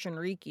picture Om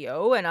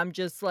Shinrikyo, and I'm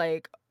just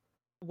like,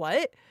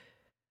 what?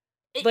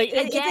 Like,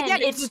 it's Again,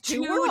 again, it's the it's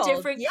two two worlds.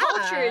 different Yeah.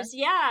 cultures.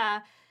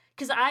 Yeah.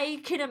 Because I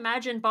can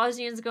imagine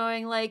Bosnians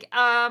going like,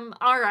 all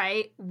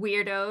right,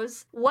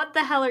 weirdos, what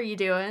the hell are you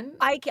doing?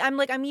 I'm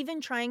like, I'm even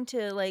trying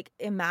to like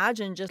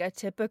imagine just a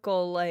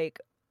typical like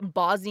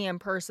Bosnian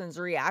person's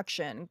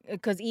reaction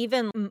because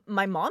even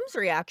my mom's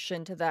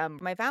reaction to them,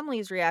 my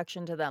family's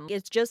reaction to them,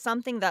 it's just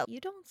something that you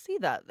don't see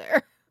that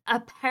there.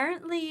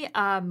 Apparently,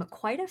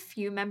 quite a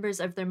few members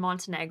of their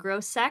Montenegro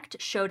sect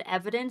showed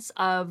evidence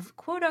of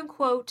quote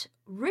unquote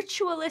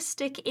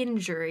ritualistic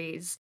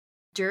injuries.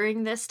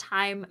 During this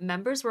time,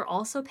 members were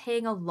also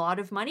paying a lot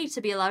of money to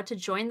be allowed to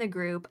join the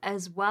group,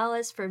 as well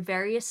as for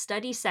various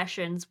study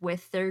sessions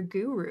with their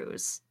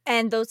gurus.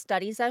 And those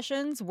study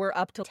sessions were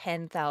up to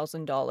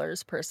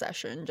 $10,000 per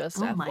session,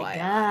 just Oh my FYI.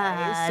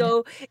 god.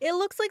 So it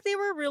looks like they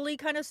were really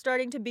kind of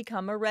starting to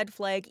become a red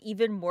flag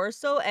even more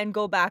so and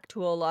go back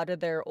to a lot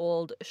of their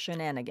old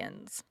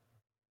shenanigans.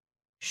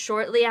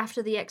 Shortly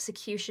after the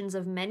executions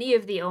of many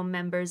of the OM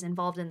members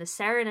involved in the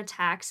sarin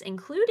attacks,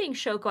 including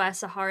Shoko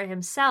Asahara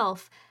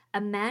himself, a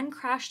man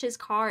crashed his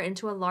car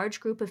into a large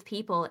group of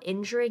people,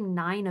 injuring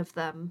 9 of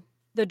them.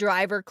 The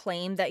driver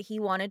claimed that he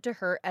wanted to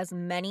hurt as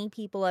many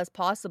people as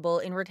possible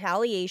in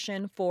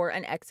retaliation for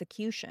an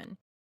execution.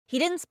 He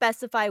didn't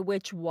specify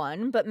which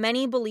one, but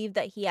many believe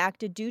that he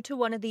acted due to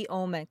one of the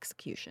Ohm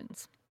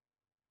executions.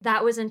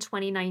 That was in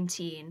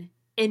 2019.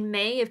 In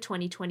May of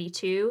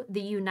 2022,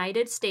 the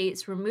United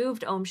States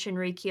removed Aum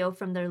Shinrikyo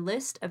from their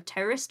list of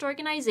terrorist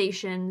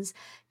organizations,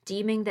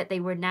 deeming that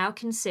they were now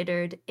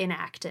considered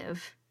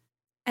inactive.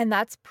 And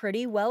that's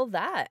pretty well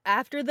that.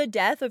 After the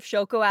death of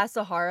Shoko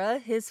Asahara,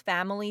 his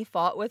family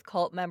fought with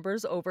cult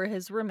members over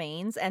his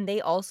remains, and they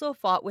also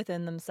fought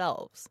within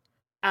themselves.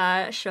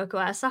 Shoko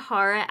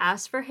Asahara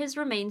asked for his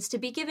remains to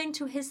be given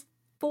to his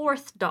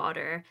fourth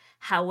daughter.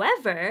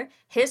 However,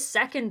 his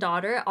second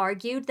daughter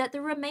argued that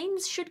the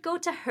remains should go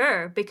to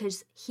her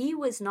because he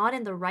was not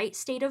in the right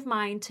state of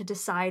mind to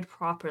decide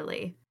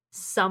properly.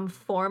 Some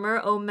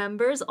former O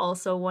members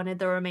also wanted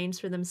the remains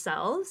for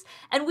themselves,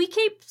 and we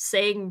keep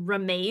saying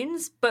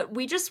remains, but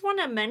we just want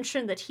to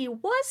mention that he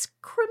was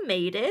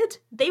cremated.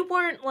 They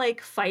weren't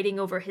like fighting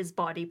over his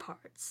body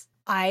parts.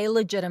 I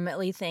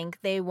legitimately think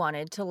they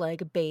wanted to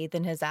like bathe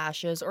in his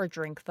ashes or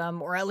drink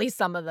them, or at least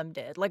some of them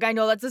did. Like, I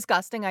know that's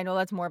disgusting. I know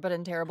that's morbid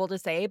and terrible to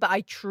say, but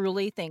I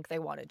truly think they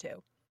wanted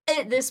to.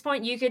 At this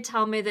point, you could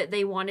tell me that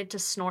they wanted to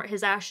snort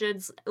his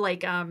ashes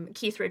like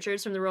Keith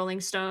Richards from the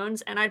Rolling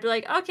Stones, and I'd be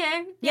like,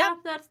 okay, yeah,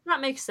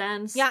 that makes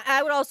sense. Yeah,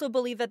 I would also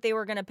believe that they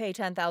were going to pay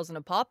 10,000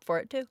 a pop for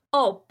it too.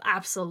 Oh,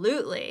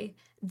 absolutely.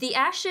 The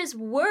ashes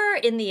were,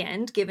 in the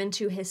end, given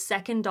to his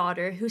second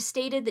daughter, who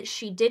stated that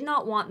she did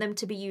not want them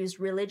to be used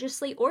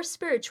religiously or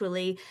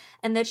spiritually,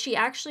 and that she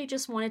actually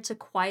just wanted to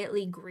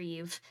quietly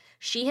grieve.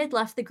 She had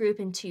left the group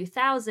in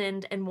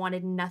 2000 and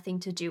wanted nothing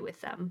to do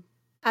with them.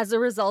 As a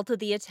result of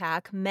the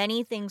attack,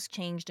 many things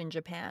changed in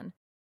Japan.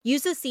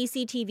 Use of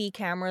CCTV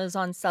cameras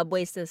on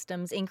subway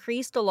systems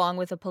increased along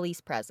with a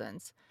police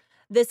presence.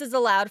 This has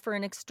allowed for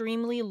an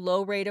extremely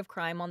low rate of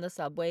crime on the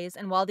subways,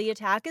 and while the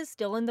attack is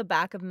still in the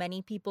back of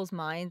many people's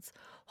minds,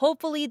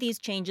 hopefully these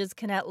changes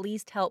can at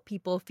least help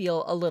people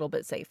feel a little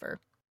bit safer.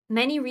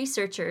 Many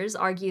researchers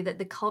argue that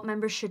the cult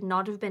members should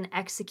not have been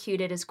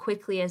executed as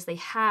quickly as they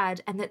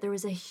had, and that there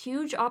was a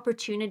huge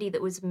opportunity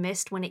that was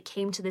missed when it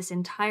came to this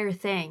entire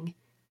thing.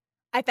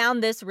 I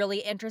found this really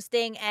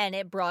interesting, and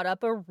it brought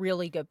up a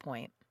really good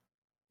point.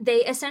 They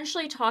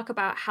essentially talk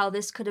about how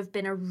this could have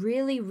been a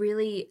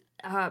really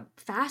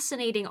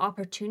fascinating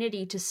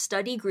opportunity to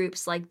study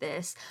groups like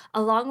this,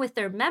 along with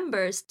their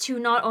members, to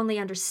not only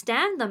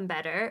understand them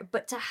better,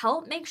 but to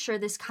help make sure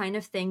this kind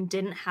of thing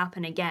didn't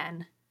happen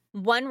again.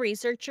 One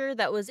researcher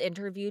that was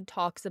interviewed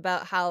talks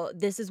about how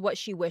this is what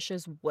she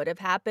wishes would have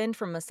happened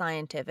from a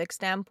scientific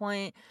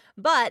standpoint,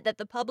 but that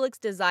the public's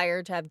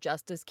desire to have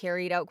justice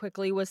carried out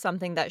quickly was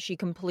something that she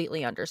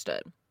completely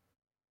understood.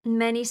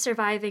 Many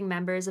surviving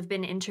members have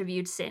been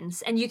interviewed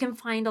since, and you can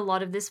find a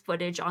lot of this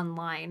footage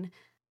online.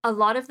 A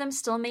lot of them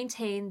still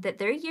maintain that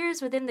their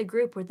years within the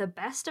group were the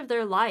best of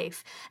their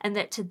life, and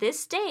that to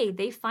this day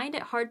they find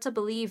it hard to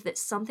believe that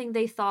something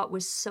they thought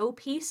was so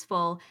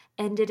peaceful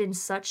ended in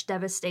such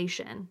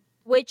devastation.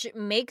 Which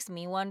makes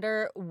me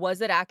wonder, was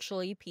it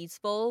actually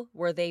peaceful?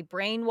 Were they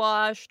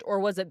brainwashed?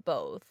 Or was it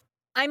both?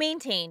 I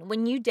maintain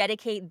when you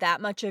dedicate that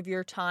much of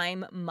your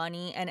time,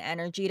 money, and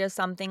energy to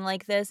something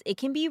like this, it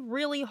can be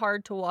really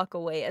hard to walk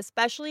away,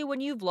 especially when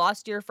you've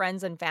lost your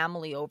friends and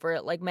family over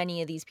it, like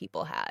many of these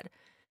people had.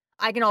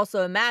 I can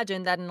also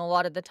imagine that in a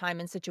lot of the time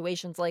in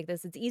situations like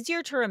this, it's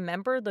easier to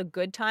remember the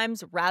good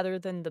times rather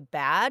than the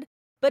bad.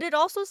 But it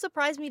also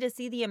surprised me to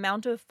see the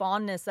amount of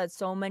fondness that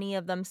so many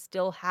of them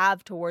still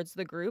have towards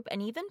the group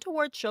and even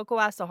towards Shoko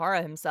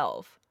Asahara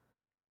himself.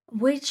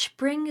 Which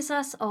brings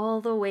us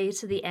all the way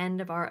to the end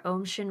of our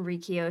Om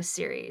Shinrikyo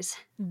series.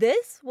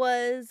 This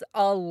was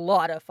a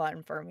lot of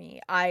fun for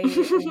me. I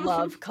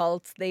love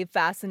cults. They've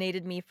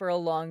fascinated me for a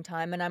long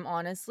time, and I'm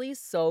honestly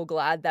so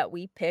glad that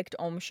we picked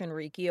Om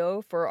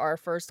Shinrikyo for our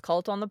first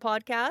cult on the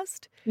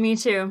podcast. Me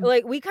too.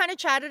 Like, we kind of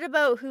chatted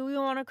about who we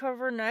want to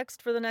cover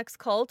next for the next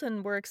cult,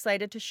 and we're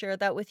excited to share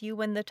that with you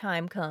when the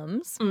time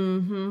comes.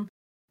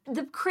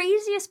 The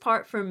craziest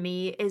part for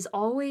me is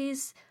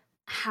always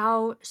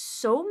how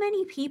so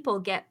many people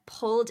get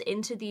pulled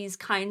into these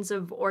kinds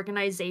of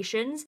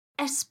organizations,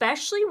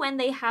 especially when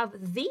they have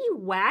the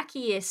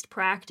wackiest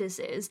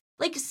practices.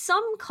 Like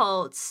some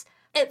cults,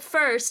 at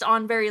first,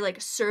 on very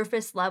like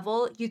surface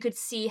level, you could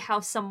see how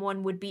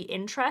someone would be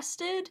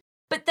interested.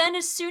 But then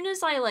as soon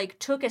as I like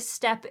took a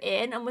step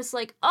in and was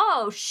like,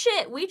 oh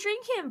shit, we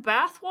drinking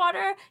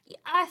bathwater?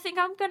 I think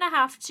I'm gonna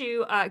have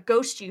to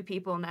ghost you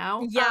people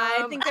now. Yeah,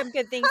 I think I'm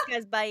good. Thanks,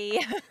 guys. Bye.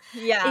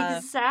 Yeah.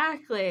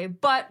 Exactly.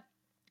 But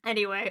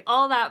anyway,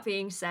 all that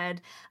being said,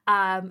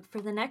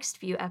 for the next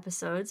few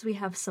episodes, we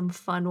have some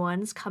fun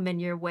ones coming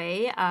your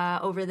way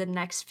over the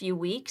next few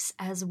weeks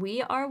as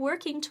we are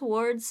working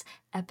towards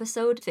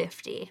episode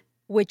 50.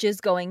 Which is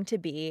going to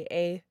be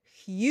a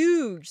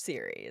huge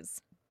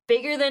series.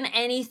 Bigger than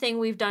anything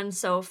we've done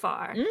so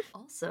far.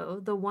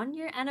 Also, the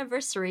 1-year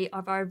anniversary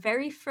of our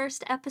very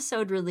first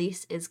episode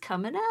release is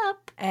coming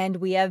up. And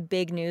we have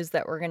big news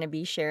that we're going to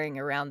be sharing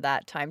around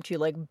that time too,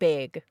 like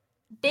big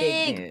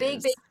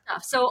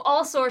stuff. So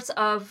all sorts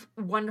of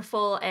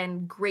wonderful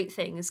and great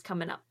things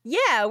coming up.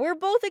 Yeah, we're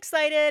both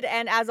excited,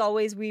 and as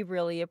always, we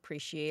really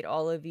appreciate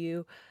all of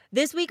you.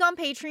 This week on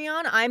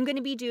Patreon, I'm going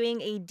to be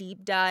doing a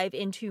deep dive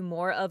into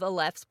more of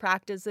Aleph's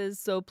practices,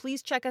 so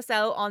please check us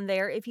out on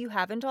there if you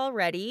haven't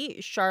already.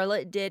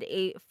 Charlotte did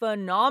a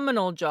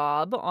phenomenal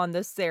job on the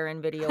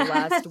Saren video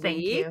last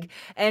week,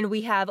 and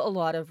we have a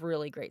lot of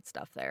really great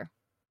stuff there.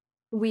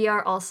 We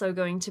are also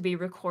going to be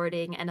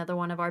recording another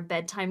one of our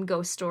bedtime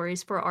ghost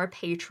stories for our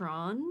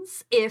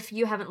patrons. If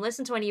you haven't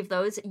listened to any of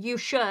those, you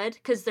should,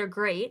 because they're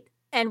great.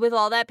 And with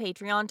all that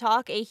Patreon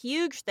talk, a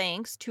huge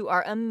thanks to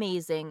our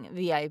amazing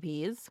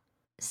VIPs.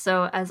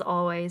 So, as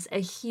always, a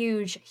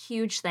huge,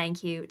 huge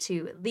thank you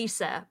to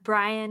Lisa,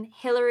 Brian,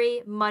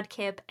 Hillary,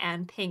 Mudkip,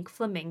 and Pink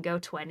Flamingo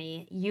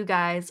 20. You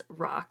guys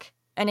rock.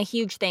 And a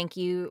huge thank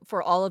you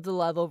for all of the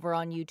love over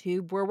on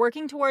YouTube. We're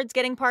working towards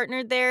getting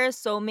partnered there,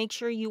 so make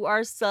sure you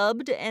are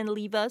subbed and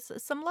leave us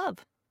some love.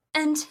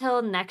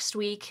 Until next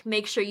week,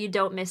 make sure you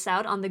don't miss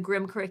out on the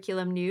Grim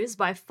Curriculum news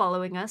by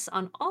following us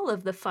on all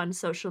of the fun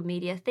social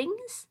media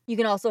things. You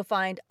can also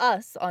find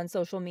us on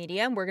social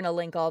media, and we're going to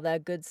link all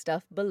that good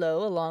stuff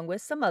below, along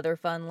with some other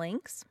fun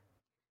links.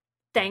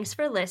 Thanks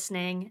for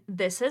listening.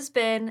 This has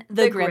been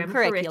The Grim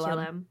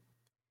Curriculum.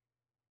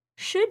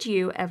 Should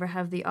you ever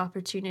have the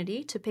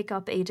opportunity to pick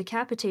up a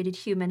decapitated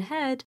human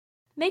head,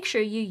 make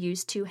sure you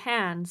use 2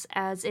 hands,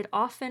 as it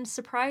often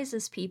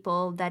surprises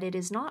people that it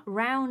is not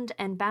round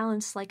and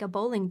balanced like a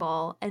bowling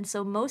ball, and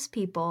so most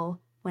people,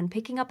 when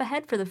picking up a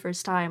head for the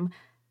first time,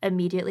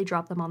 immediately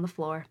drop them on the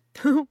floor.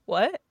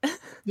 What?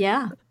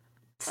 Yeah.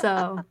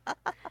 So,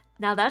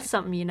 now that's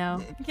something you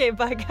know. Okay,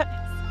 bye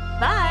guys.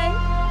 Bye!